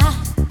to eye.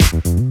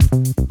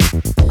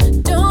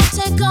 Don't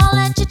take all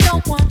that you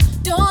don't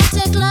want. Don't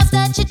take love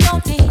that you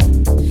don't need.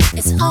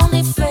 It's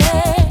only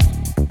fair.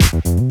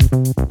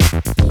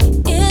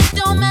 It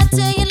don't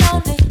matter you're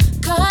lonely,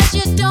 'cause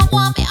you don't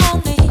want me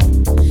only.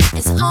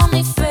 It's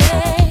only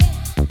fair.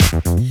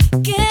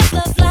 Give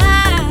love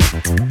life.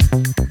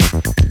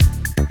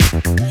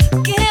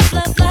 Give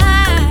love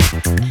life.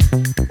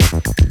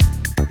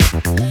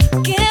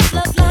 Give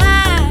love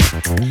life.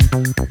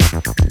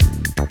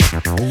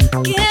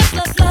 Give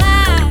love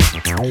life.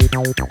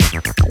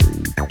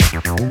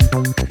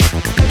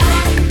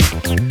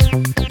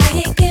 I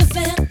ain't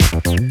giving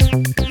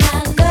my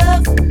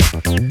love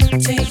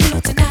to you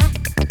tonight.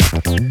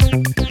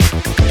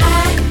 I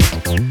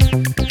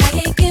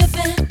ain't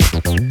giving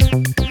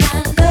my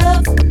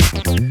love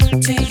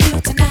to you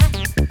tonight.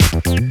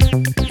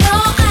 No,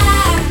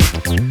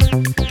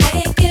 I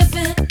ain't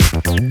giving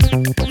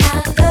my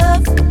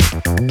love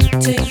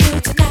to you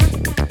tonight.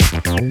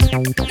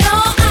 No,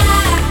 I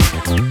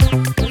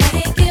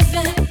ain't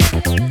giving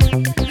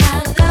my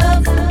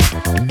love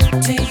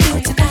to you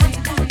tonight.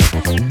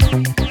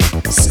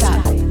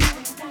 Stop.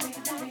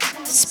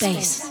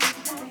 Space.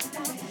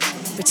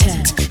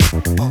 Return.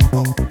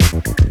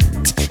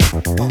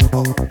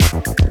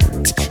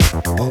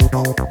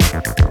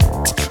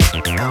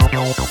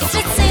 If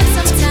it seems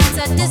sometimes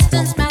I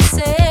distance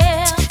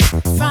myself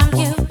from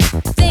you,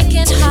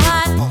 thinking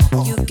hard,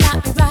 you got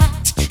me right.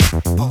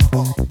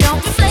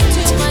 Don't reflect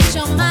too much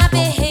on my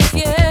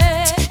behavior.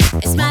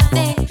 It's my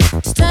thing.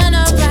 Just turn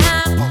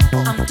around.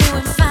 I'm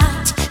doing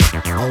fine.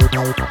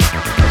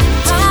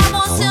 I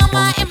won't sell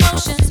my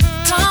emotions,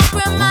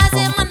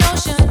 compromising my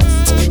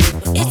notions.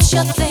 It's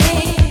your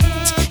thing.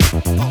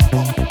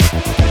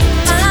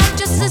 I'm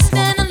just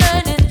listening and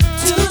learning.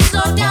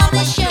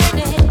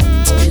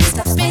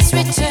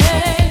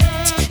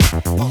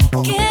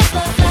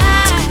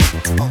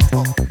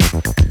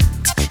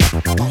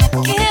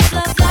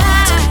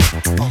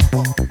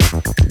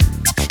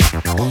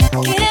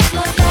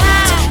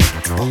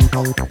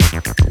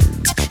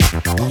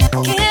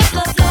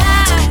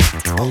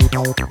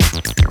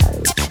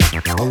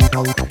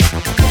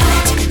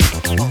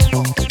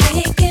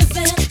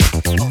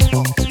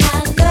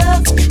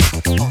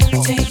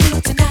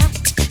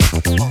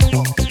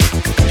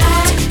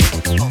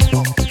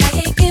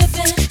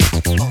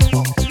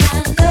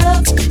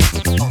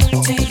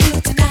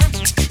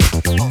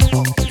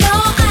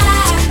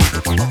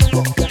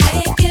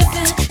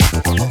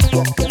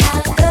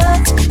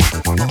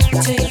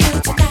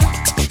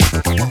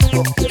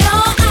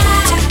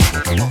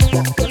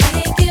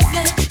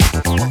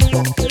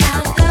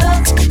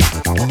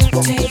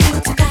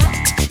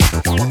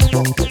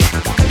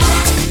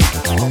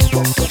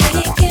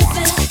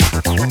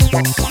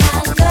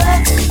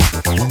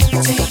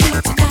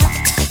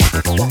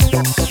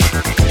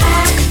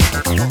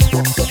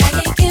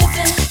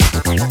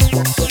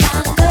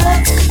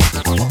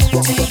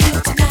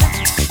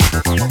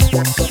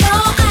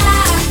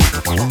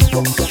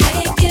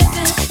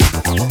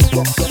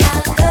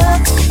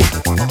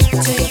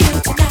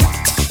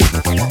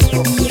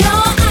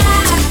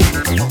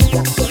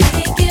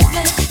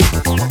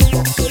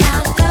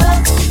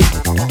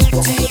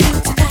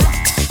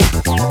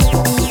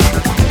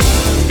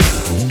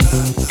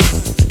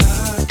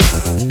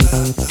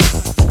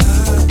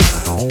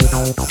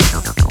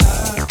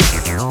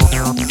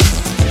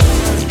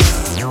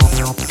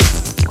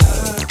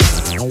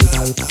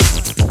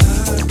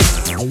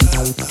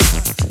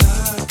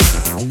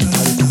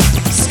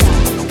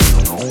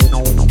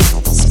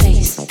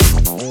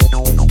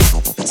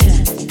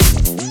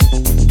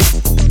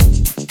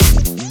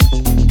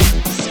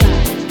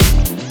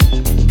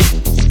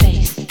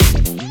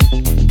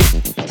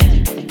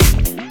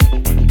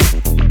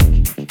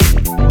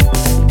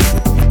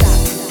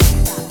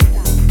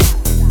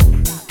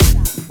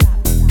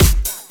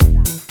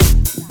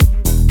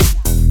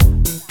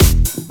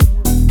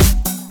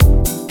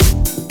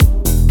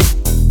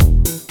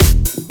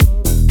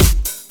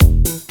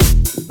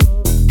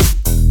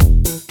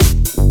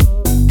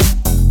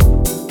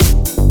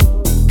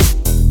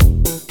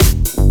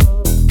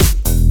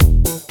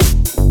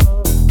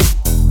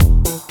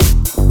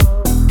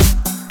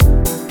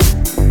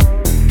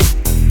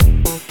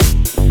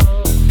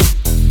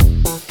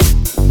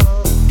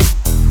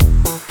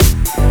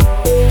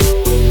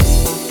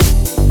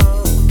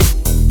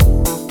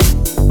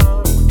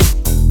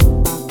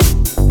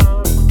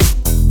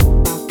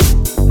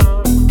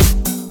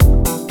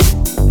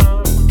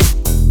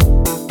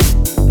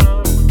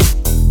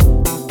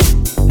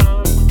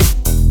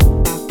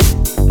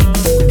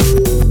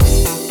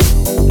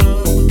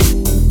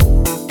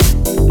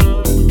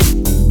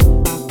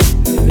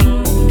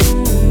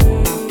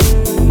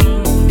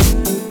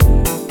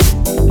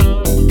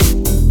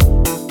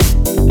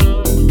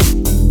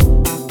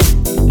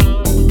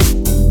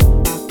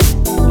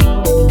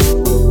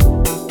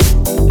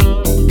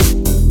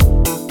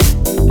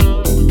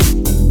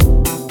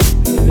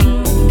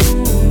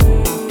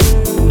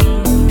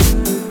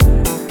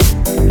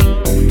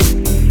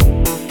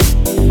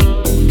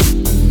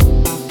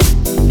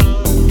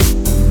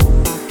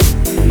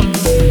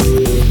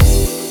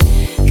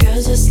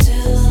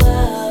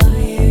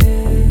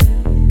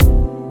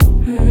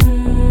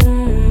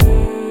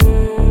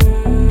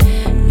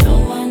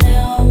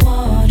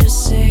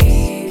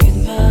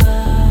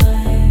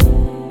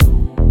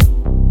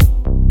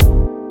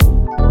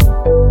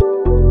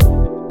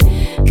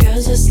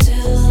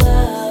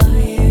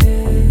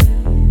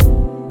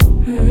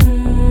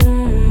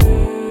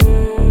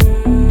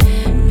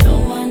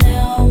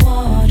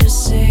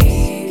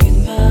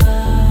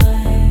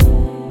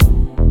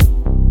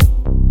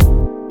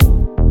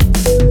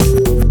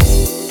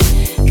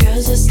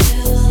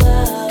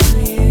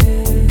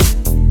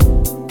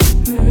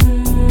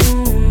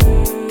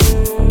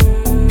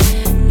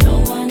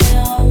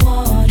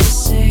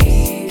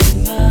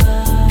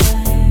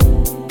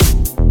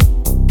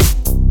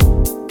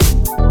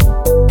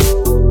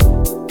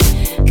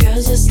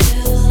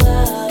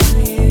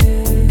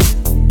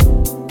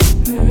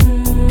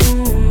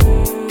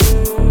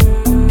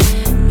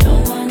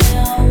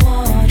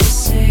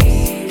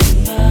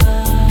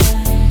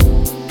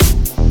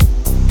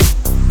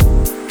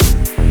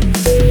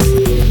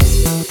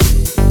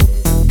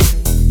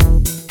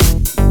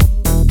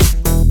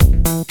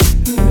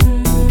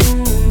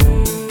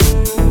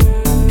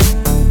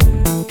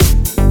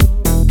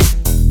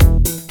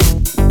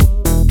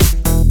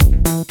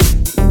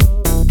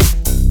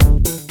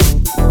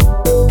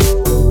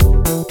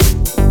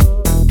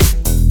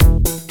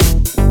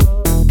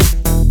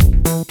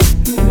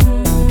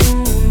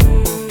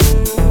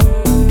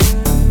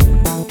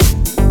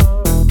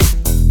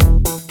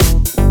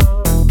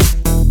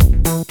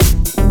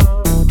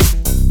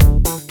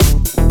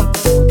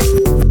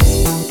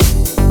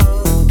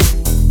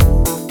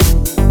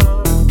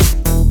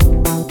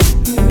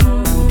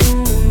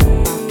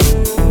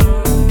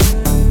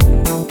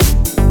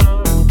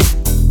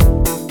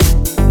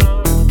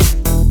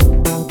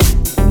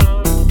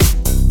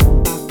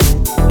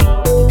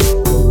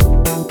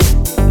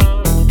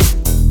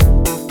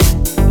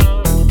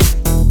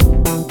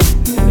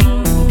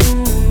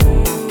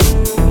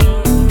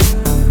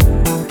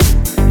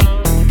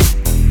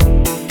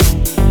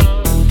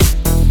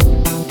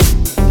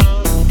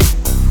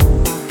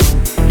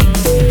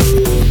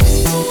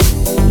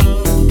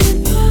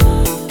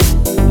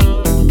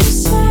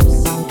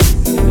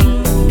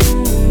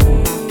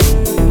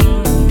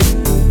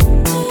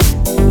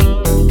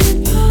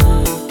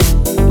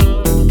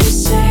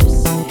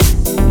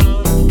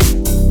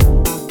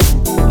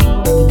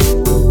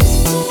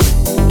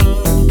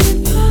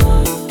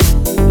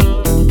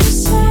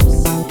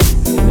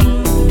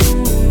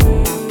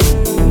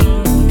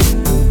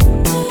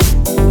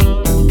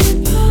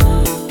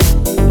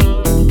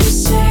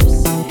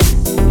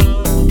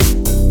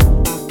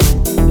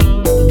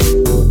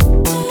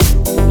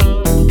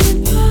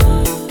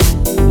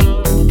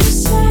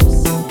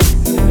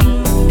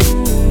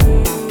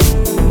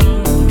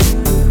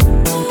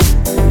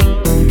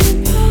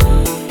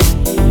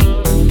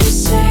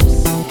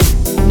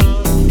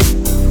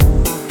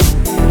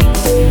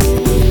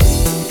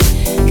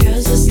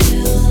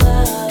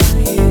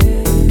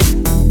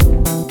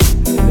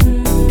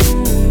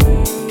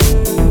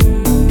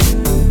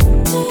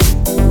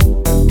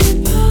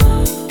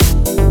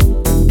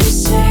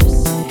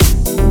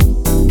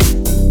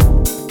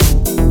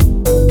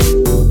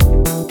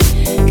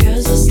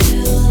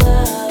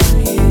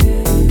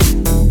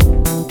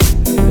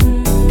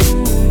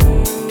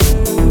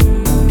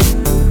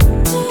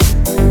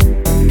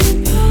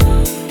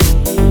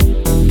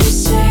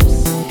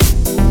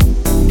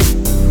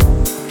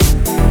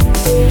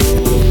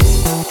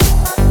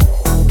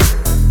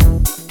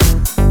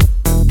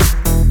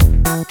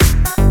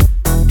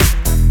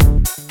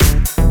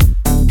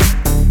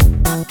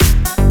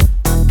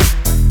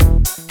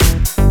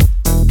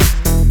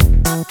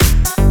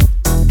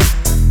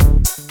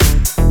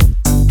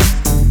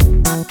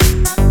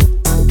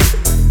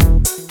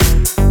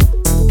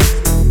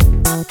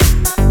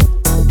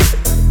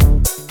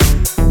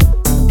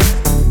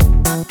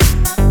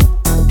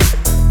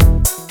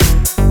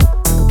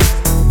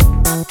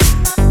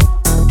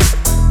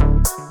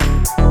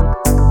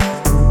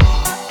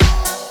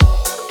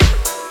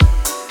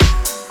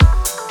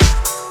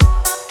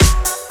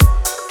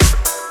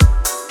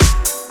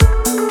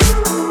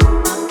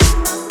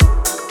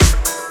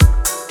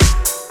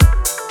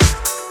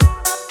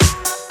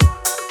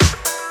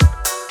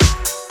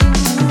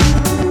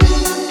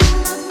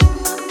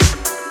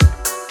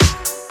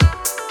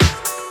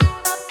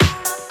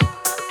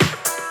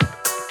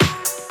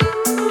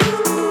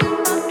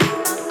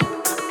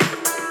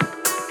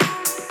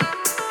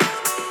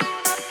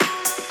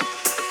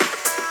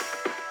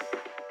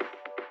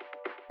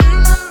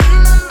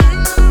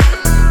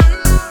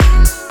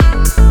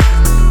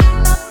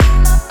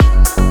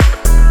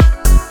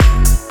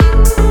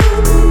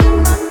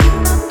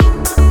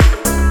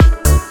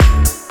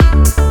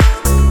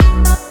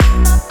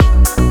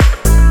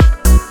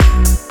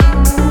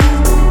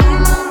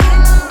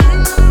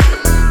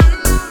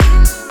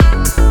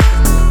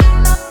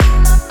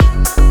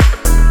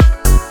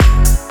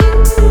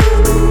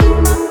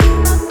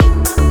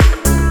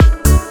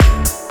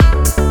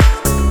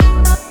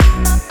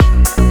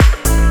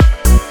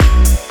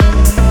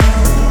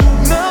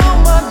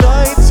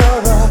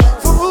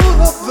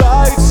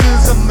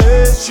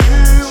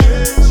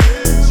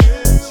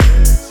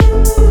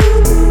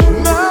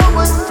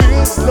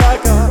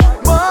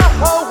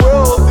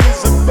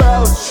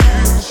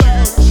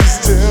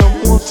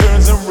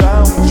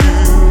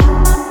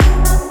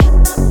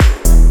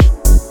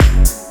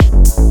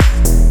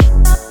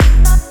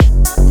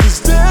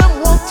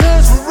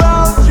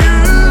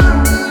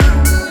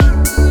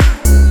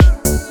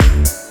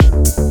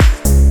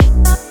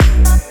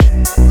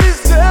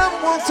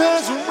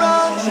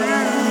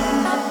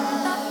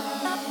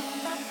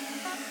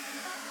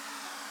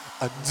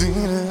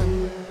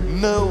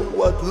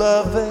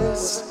 love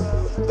is.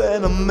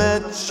 Then I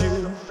met you.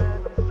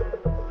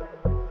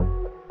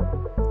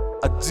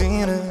 I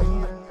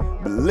didn't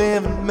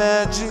believe in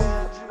magic.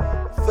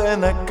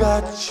 Then I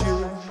got you.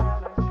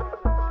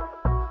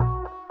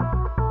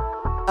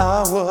 I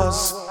was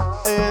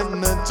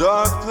in a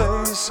dark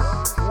place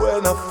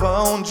when I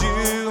found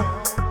you.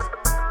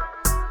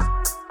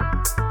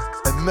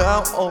 And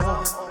now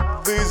all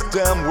this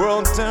damn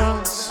world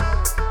turns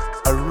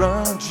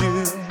around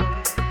you.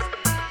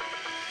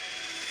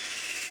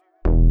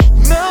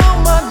 Now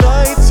my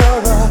nights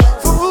are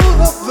full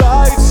of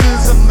lights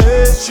since I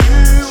met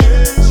you.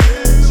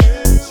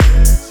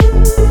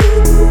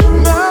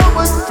 Now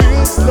it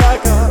feels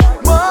like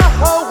my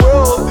whole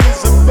world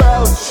is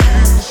about you.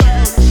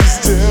 This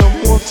damn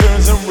world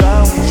turns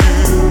around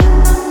you.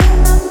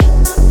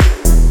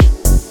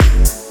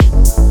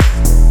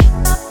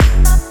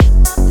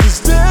 This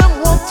damn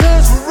world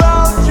turns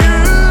around you.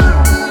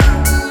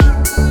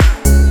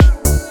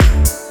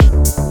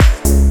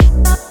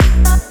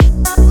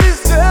 This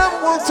damn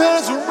world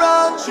turns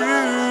around you.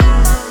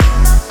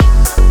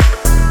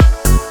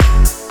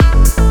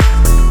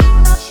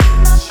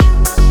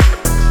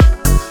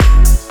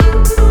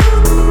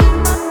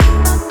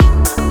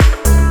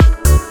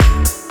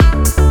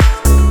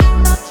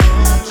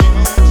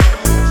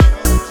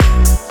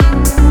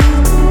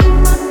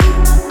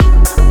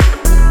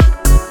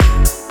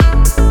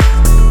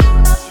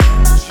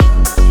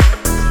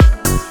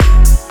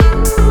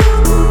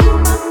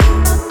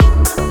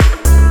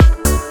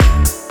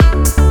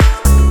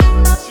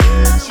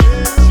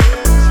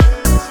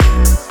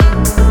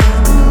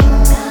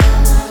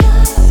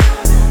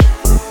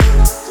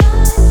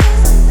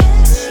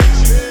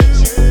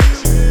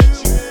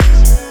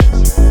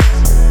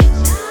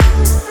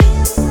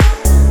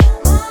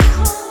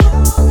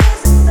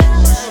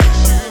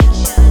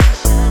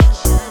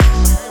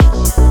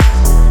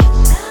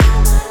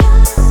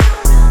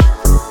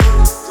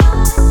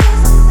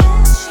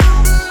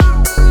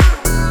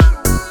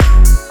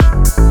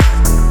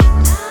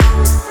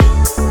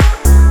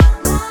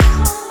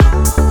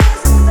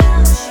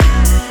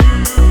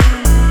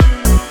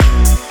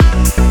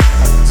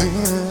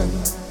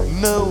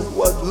 Know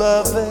what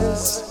love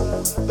is.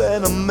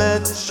 Then I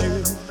met you.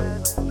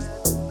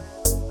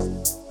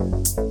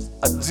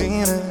 I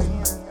didn't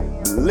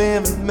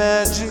believe in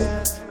magic.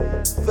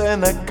 Then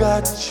I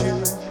got you.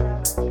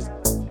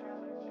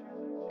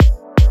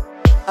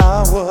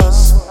 I was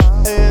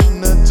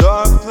in a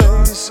dark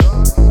place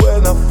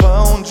when I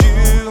found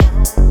you.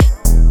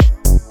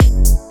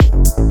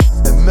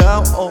 And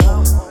now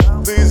all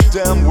this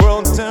damn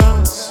world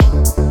turns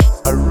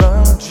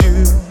around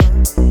you.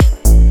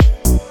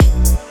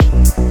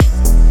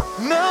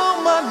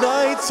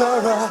 Nights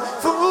are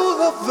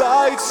full of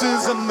lights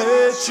since I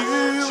met you.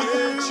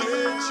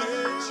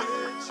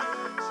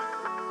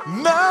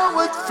 Now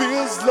it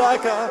feels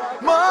like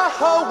my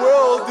whole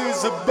world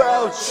is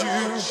about you.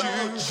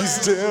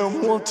 This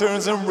damn world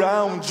turns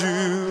around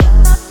you.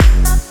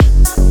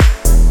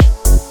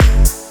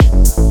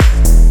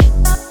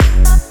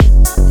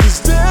 This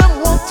damn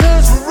world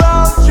turns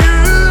around you.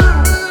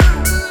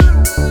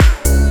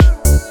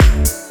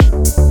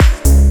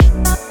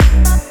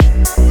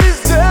 This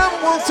damn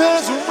world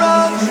turns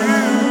around you.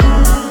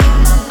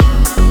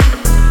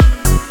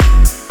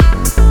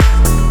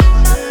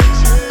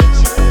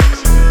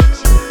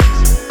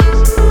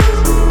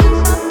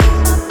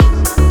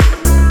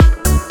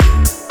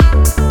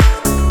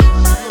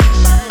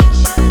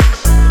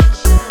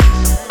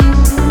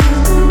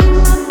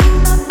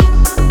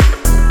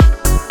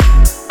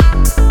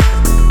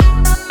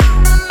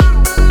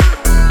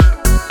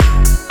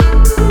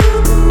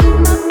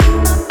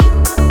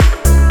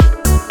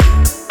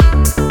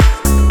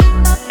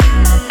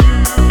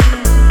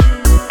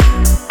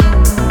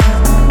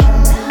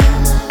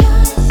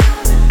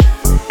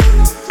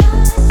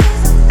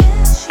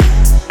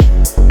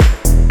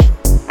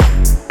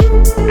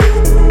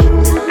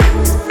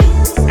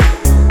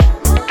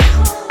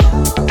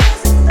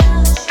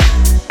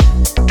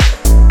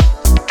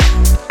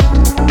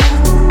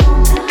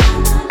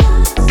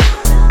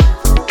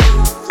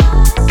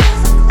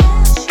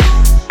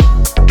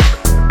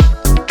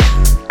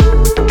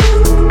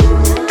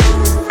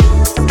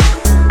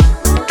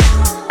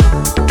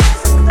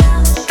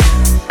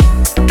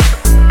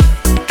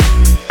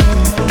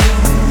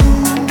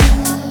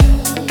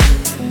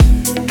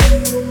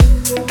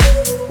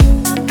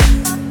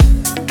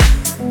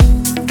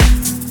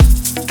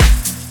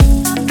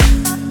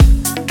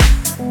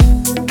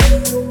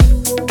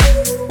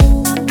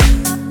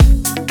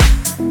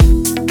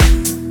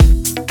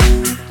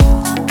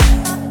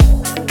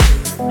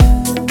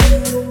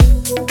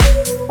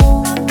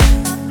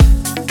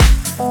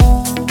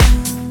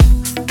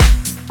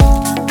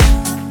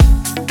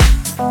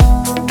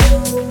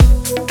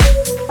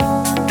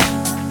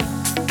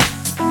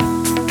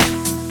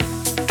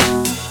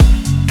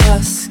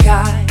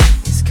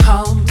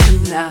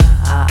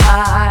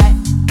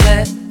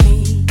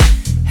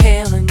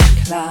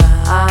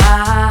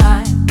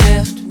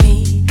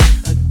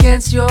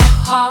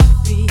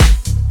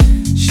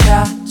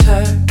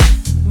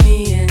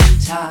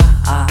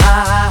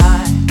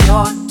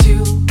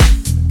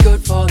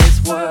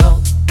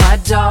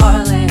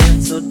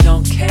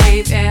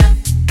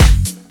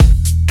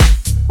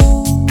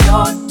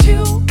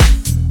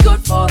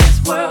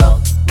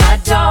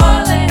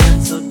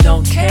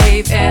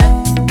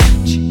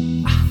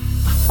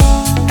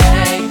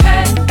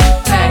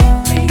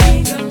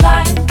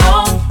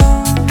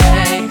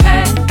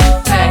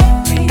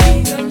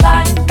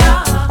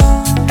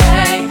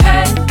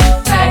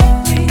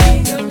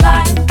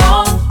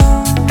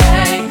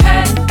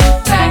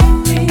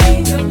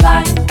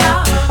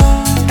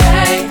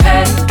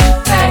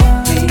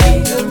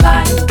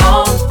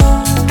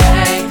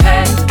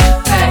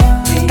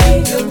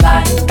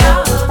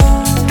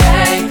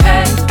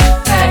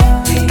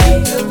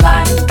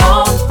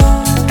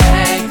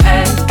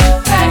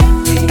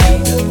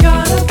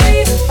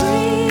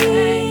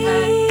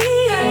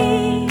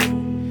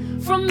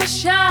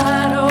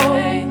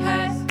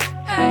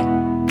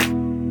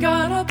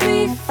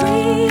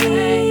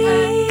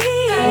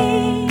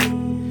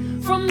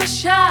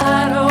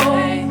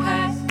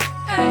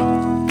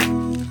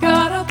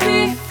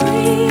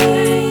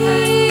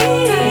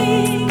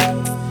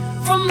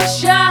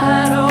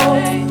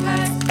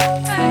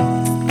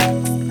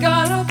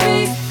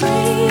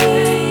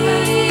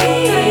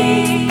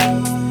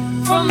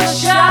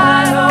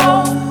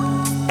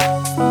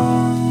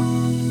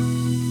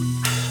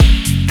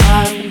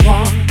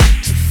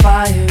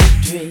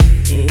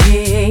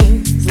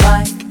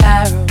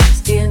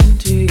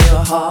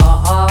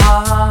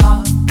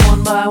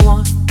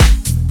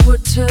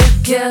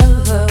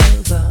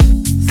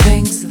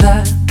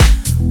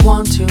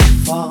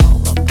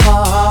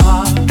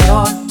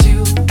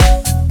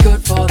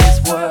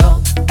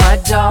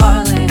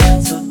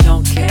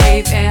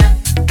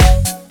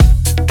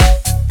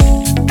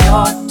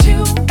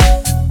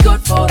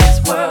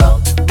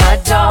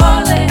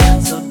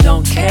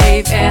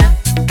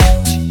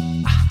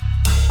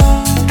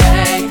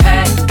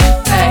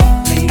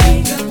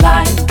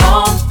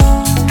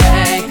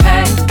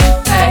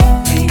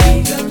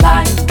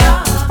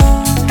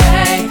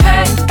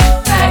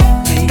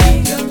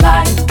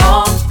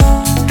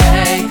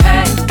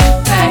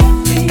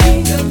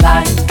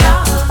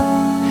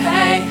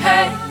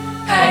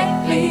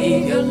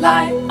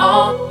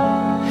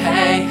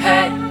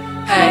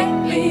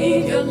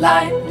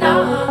 light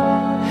now.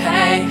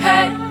 Hey,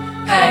 hey,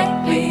 hey,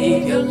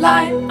 leave your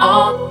light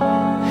on.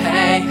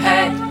 Hey,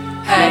 hey,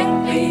 hey,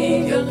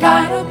 leave your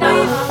light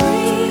now.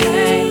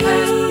 Hey,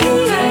 hey,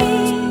 hey,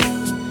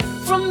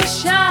 from the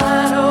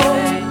shadow.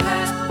 Hey,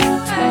 hey,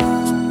 hey,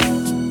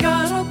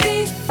 gotta be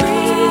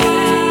free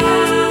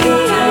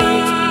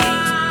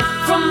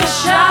from the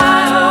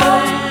shadow.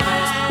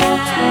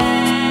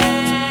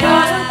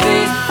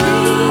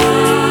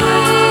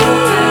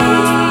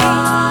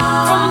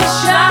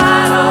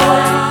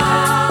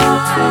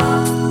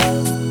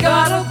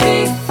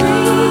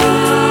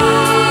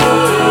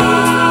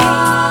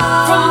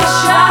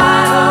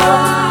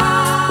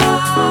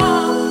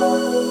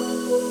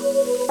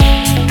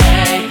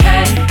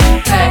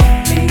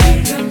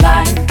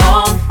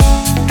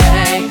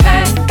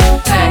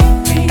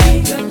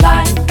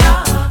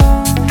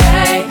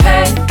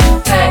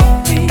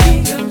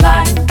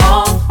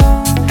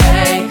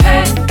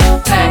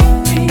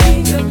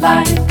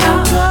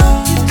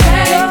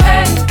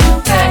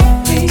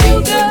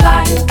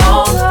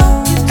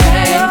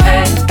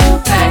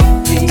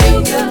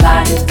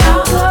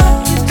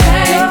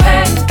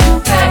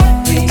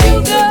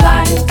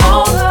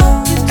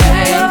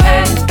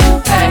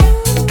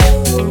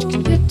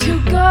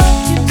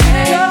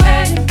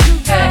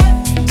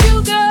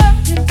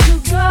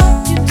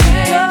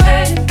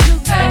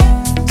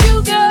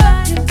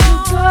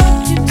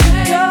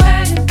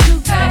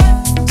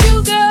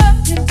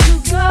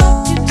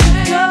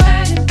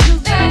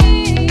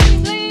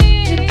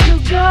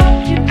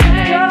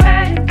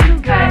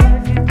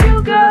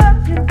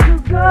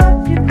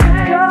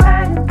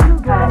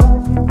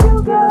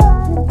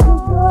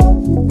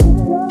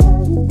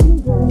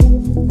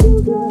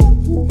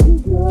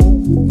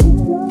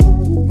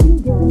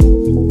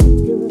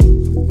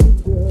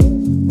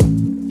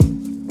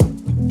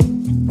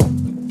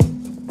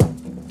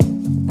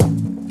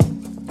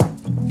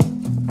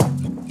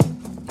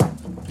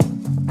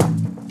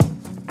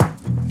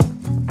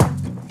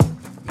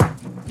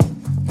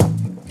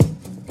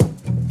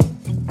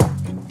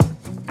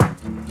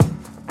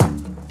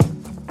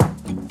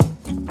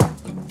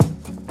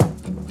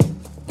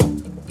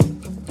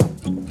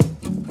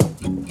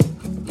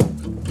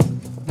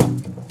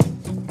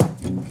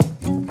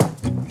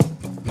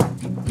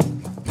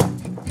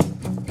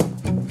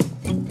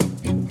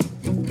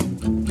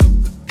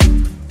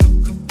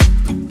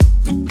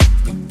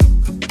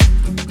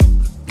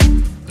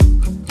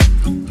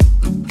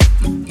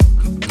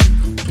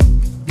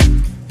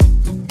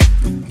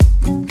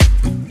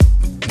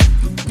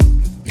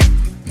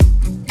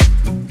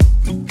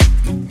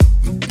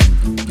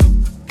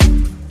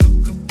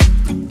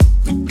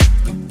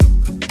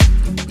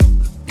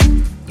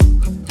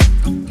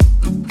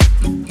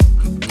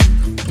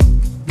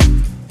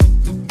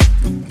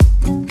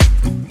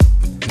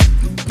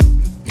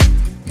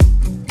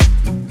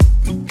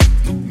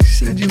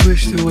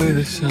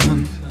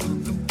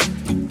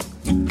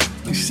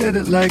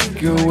 It like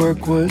your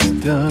work was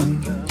done.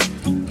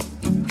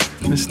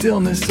 The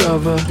stillness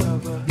of a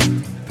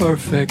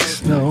perfect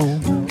snow.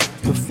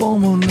 The full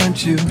moon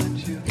lent you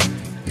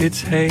its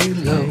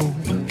halo.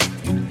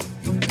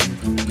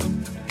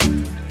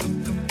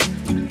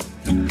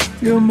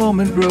 Your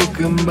moment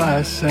broken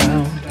by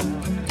sound.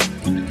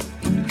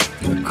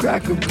 A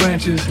crack of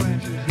branches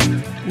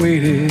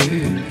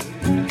weighted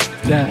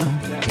down.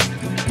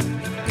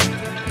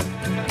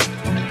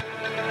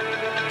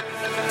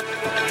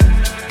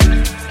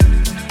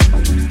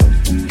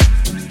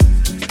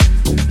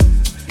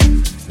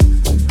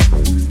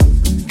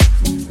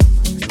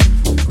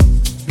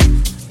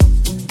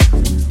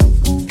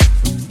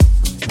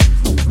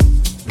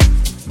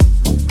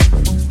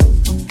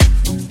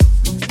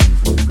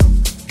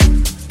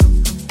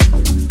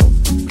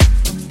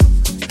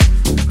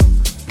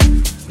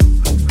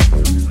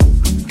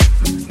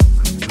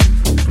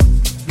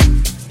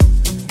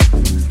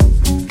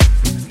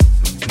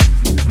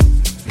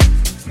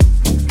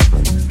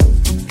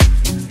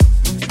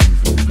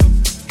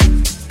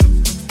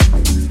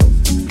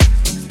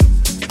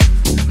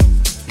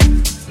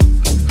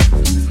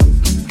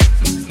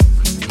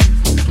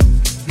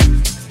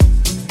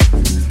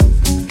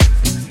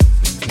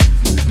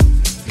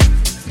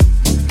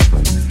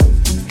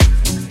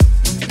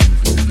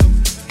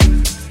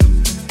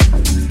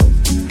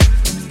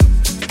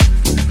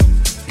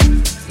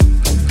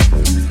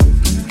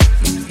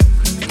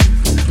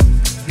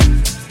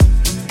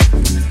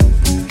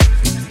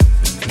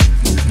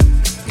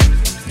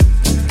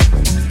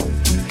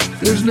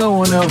 There's no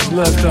one else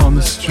left on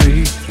the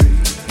street.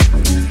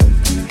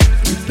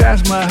 You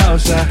pass my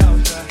house, I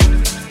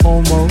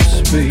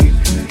almost speak.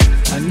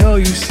 I know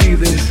you see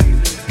this,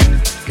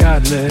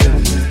 godless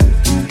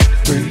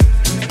freak.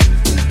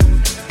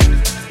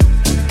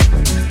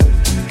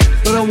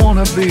 But I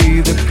wanna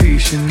be the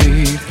peace you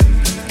need,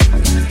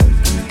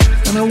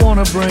 and I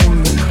wanna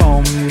bring the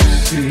calm you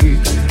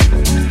seek,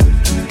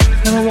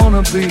 and I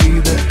wanna be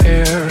the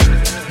air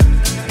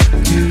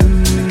you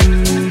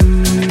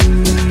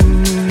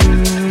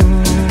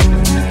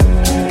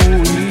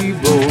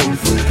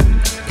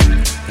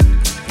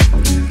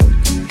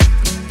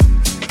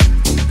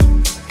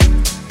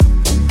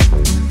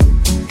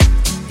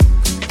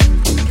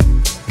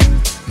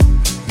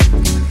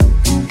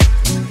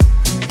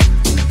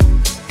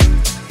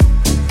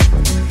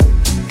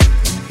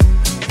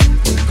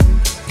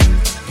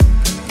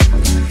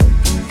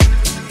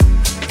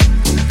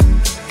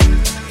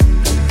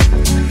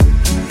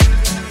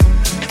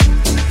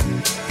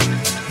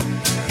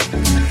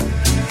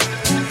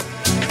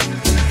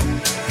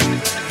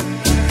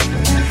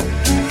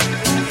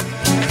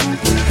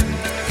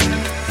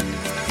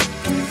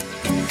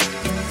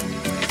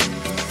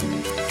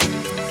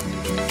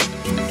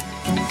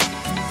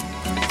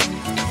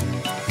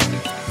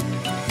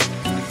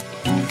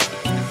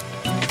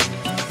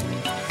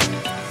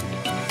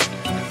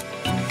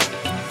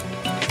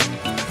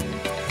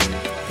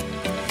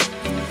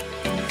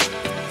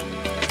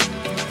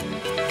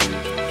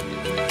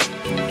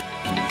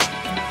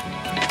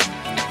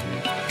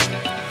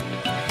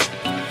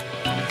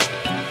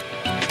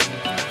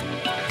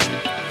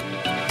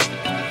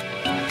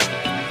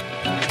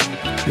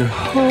You're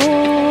home.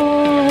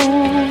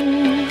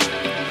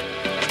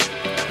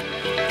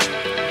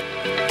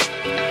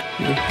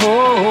 You're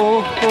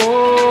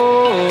home.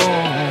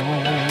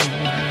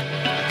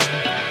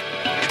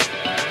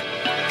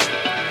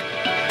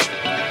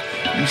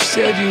 You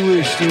said you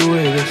wished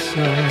away the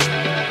sun.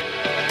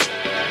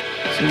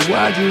 So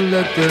why'd you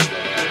let the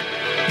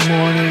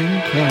morning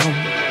come?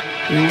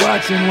 You're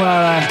watching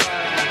while I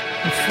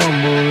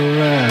fumble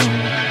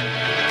around.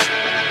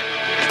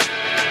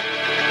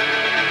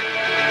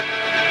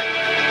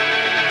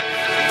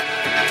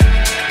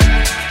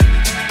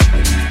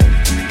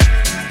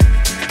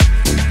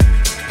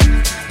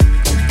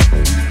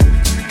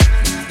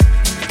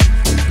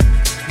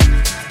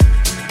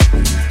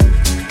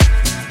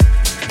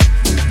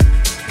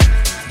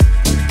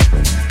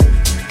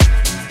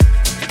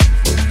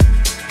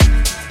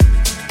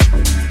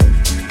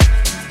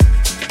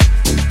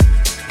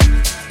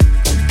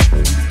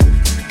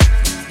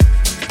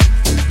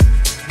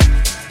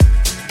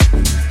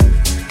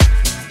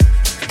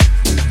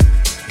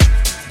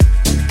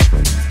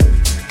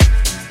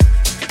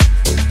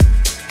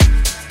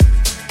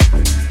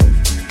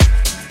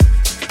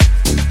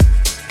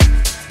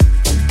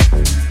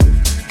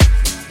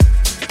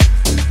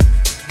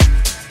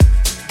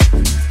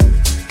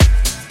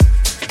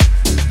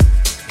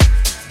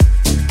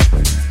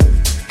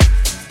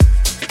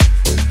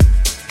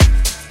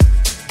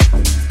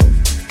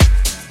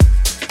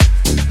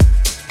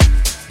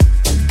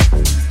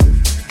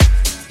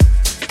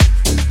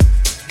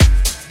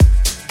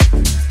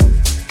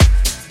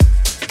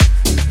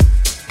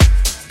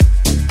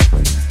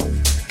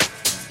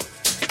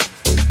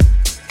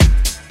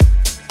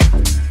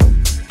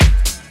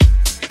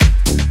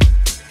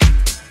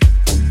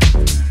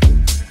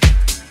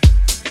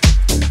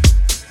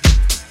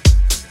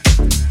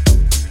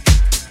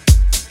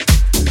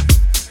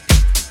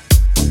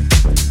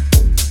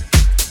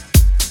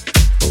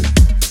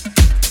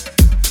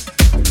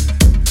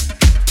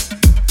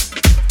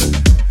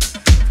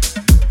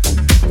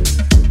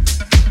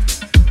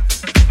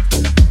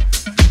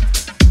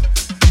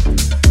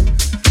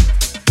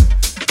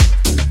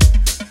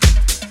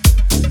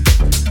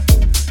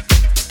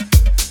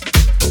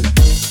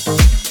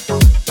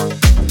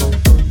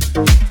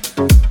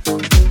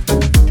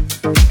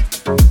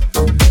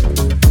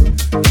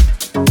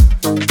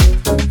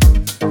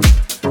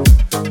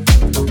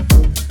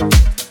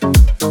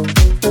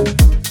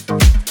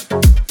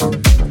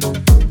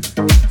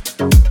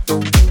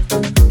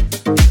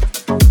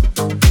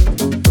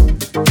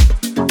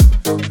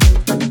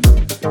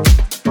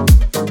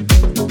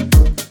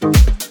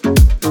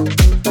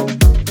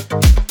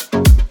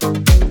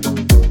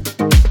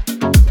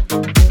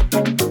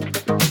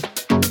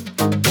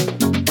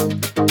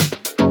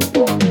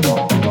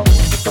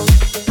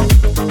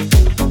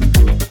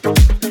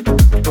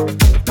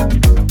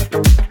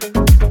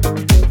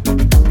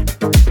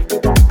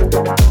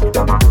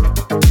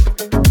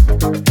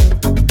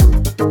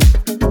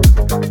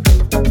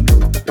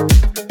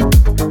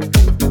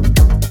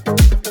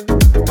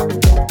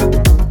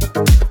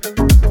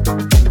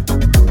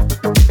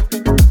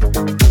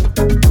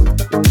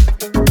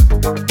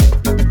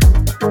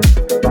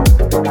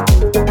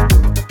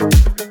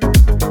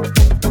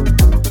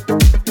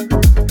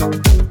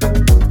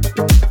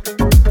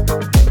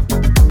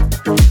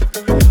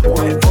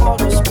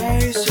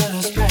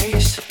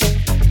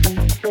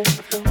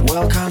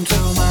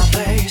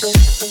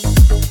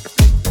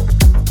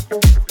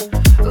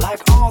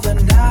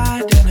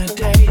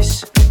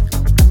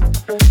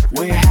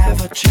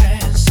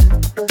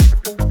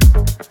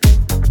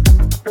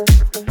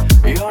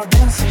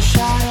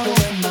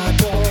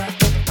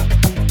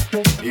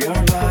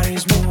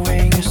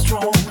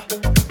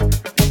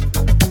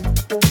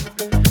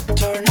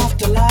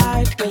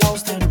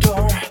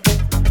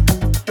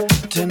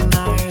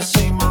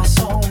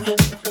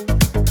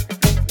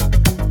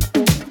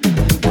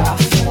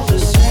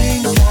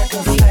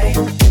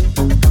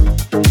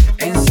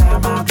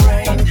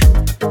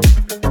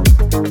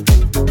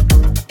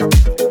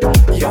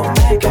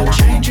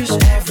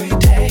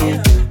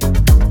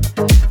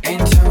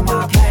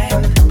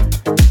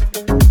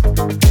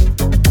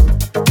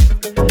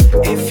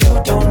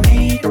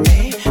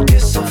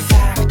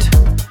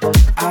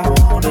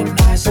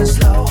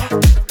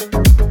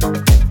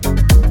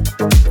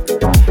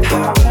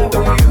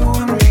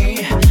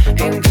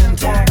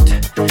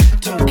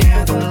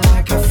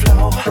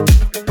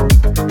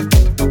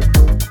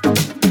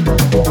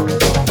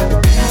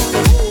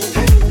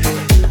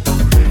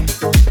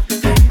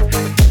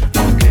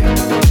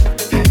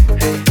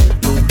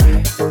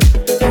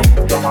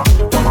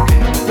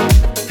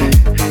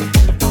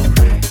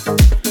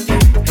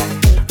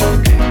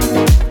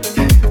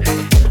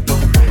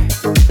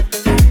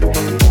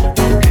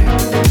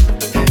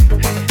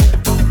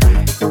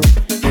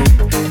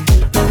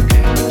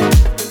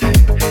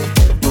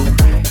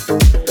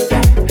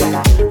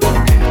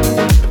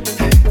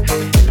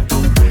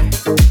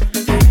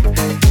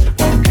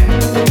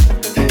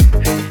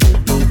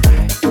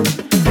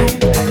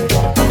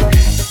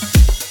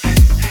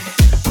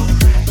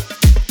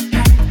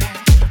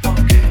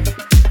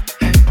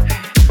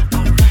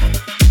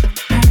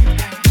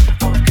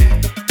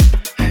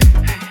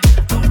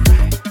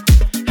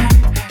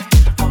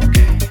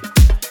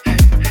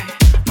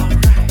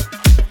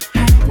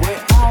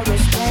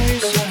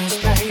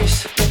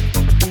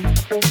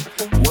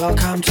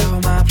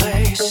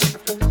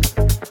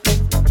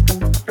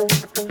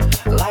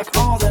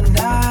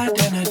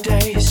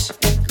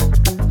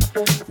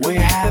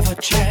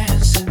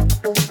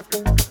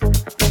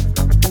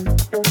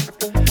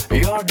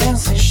 You're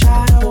dancing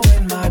shadow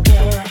in my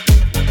door.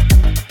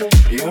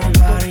 Your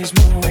body's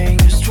moving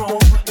strong.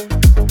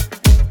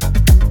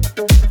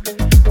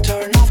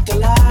 Turn off the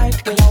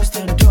light, close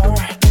the door.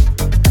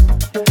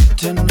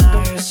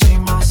 Tonight I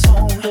sing my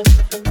song.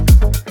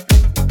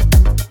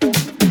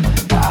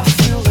 I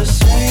feel the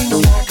same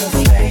like a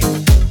flame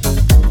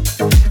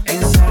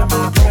inside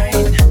my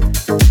brain.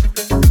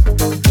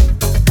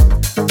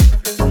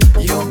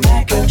 You're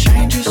making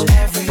changes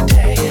every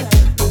day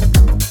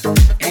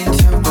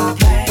into my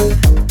plan.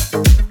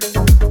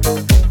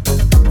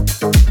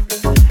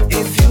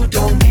 If you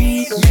don't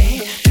need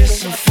me,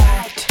 it's a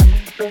fact.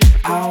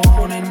 I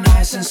want it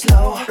nice and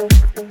slow.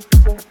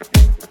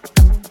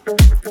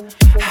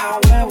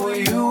 However,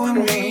 you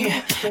and me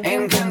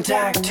in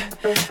contact,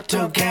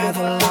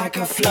 together like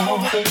a flow.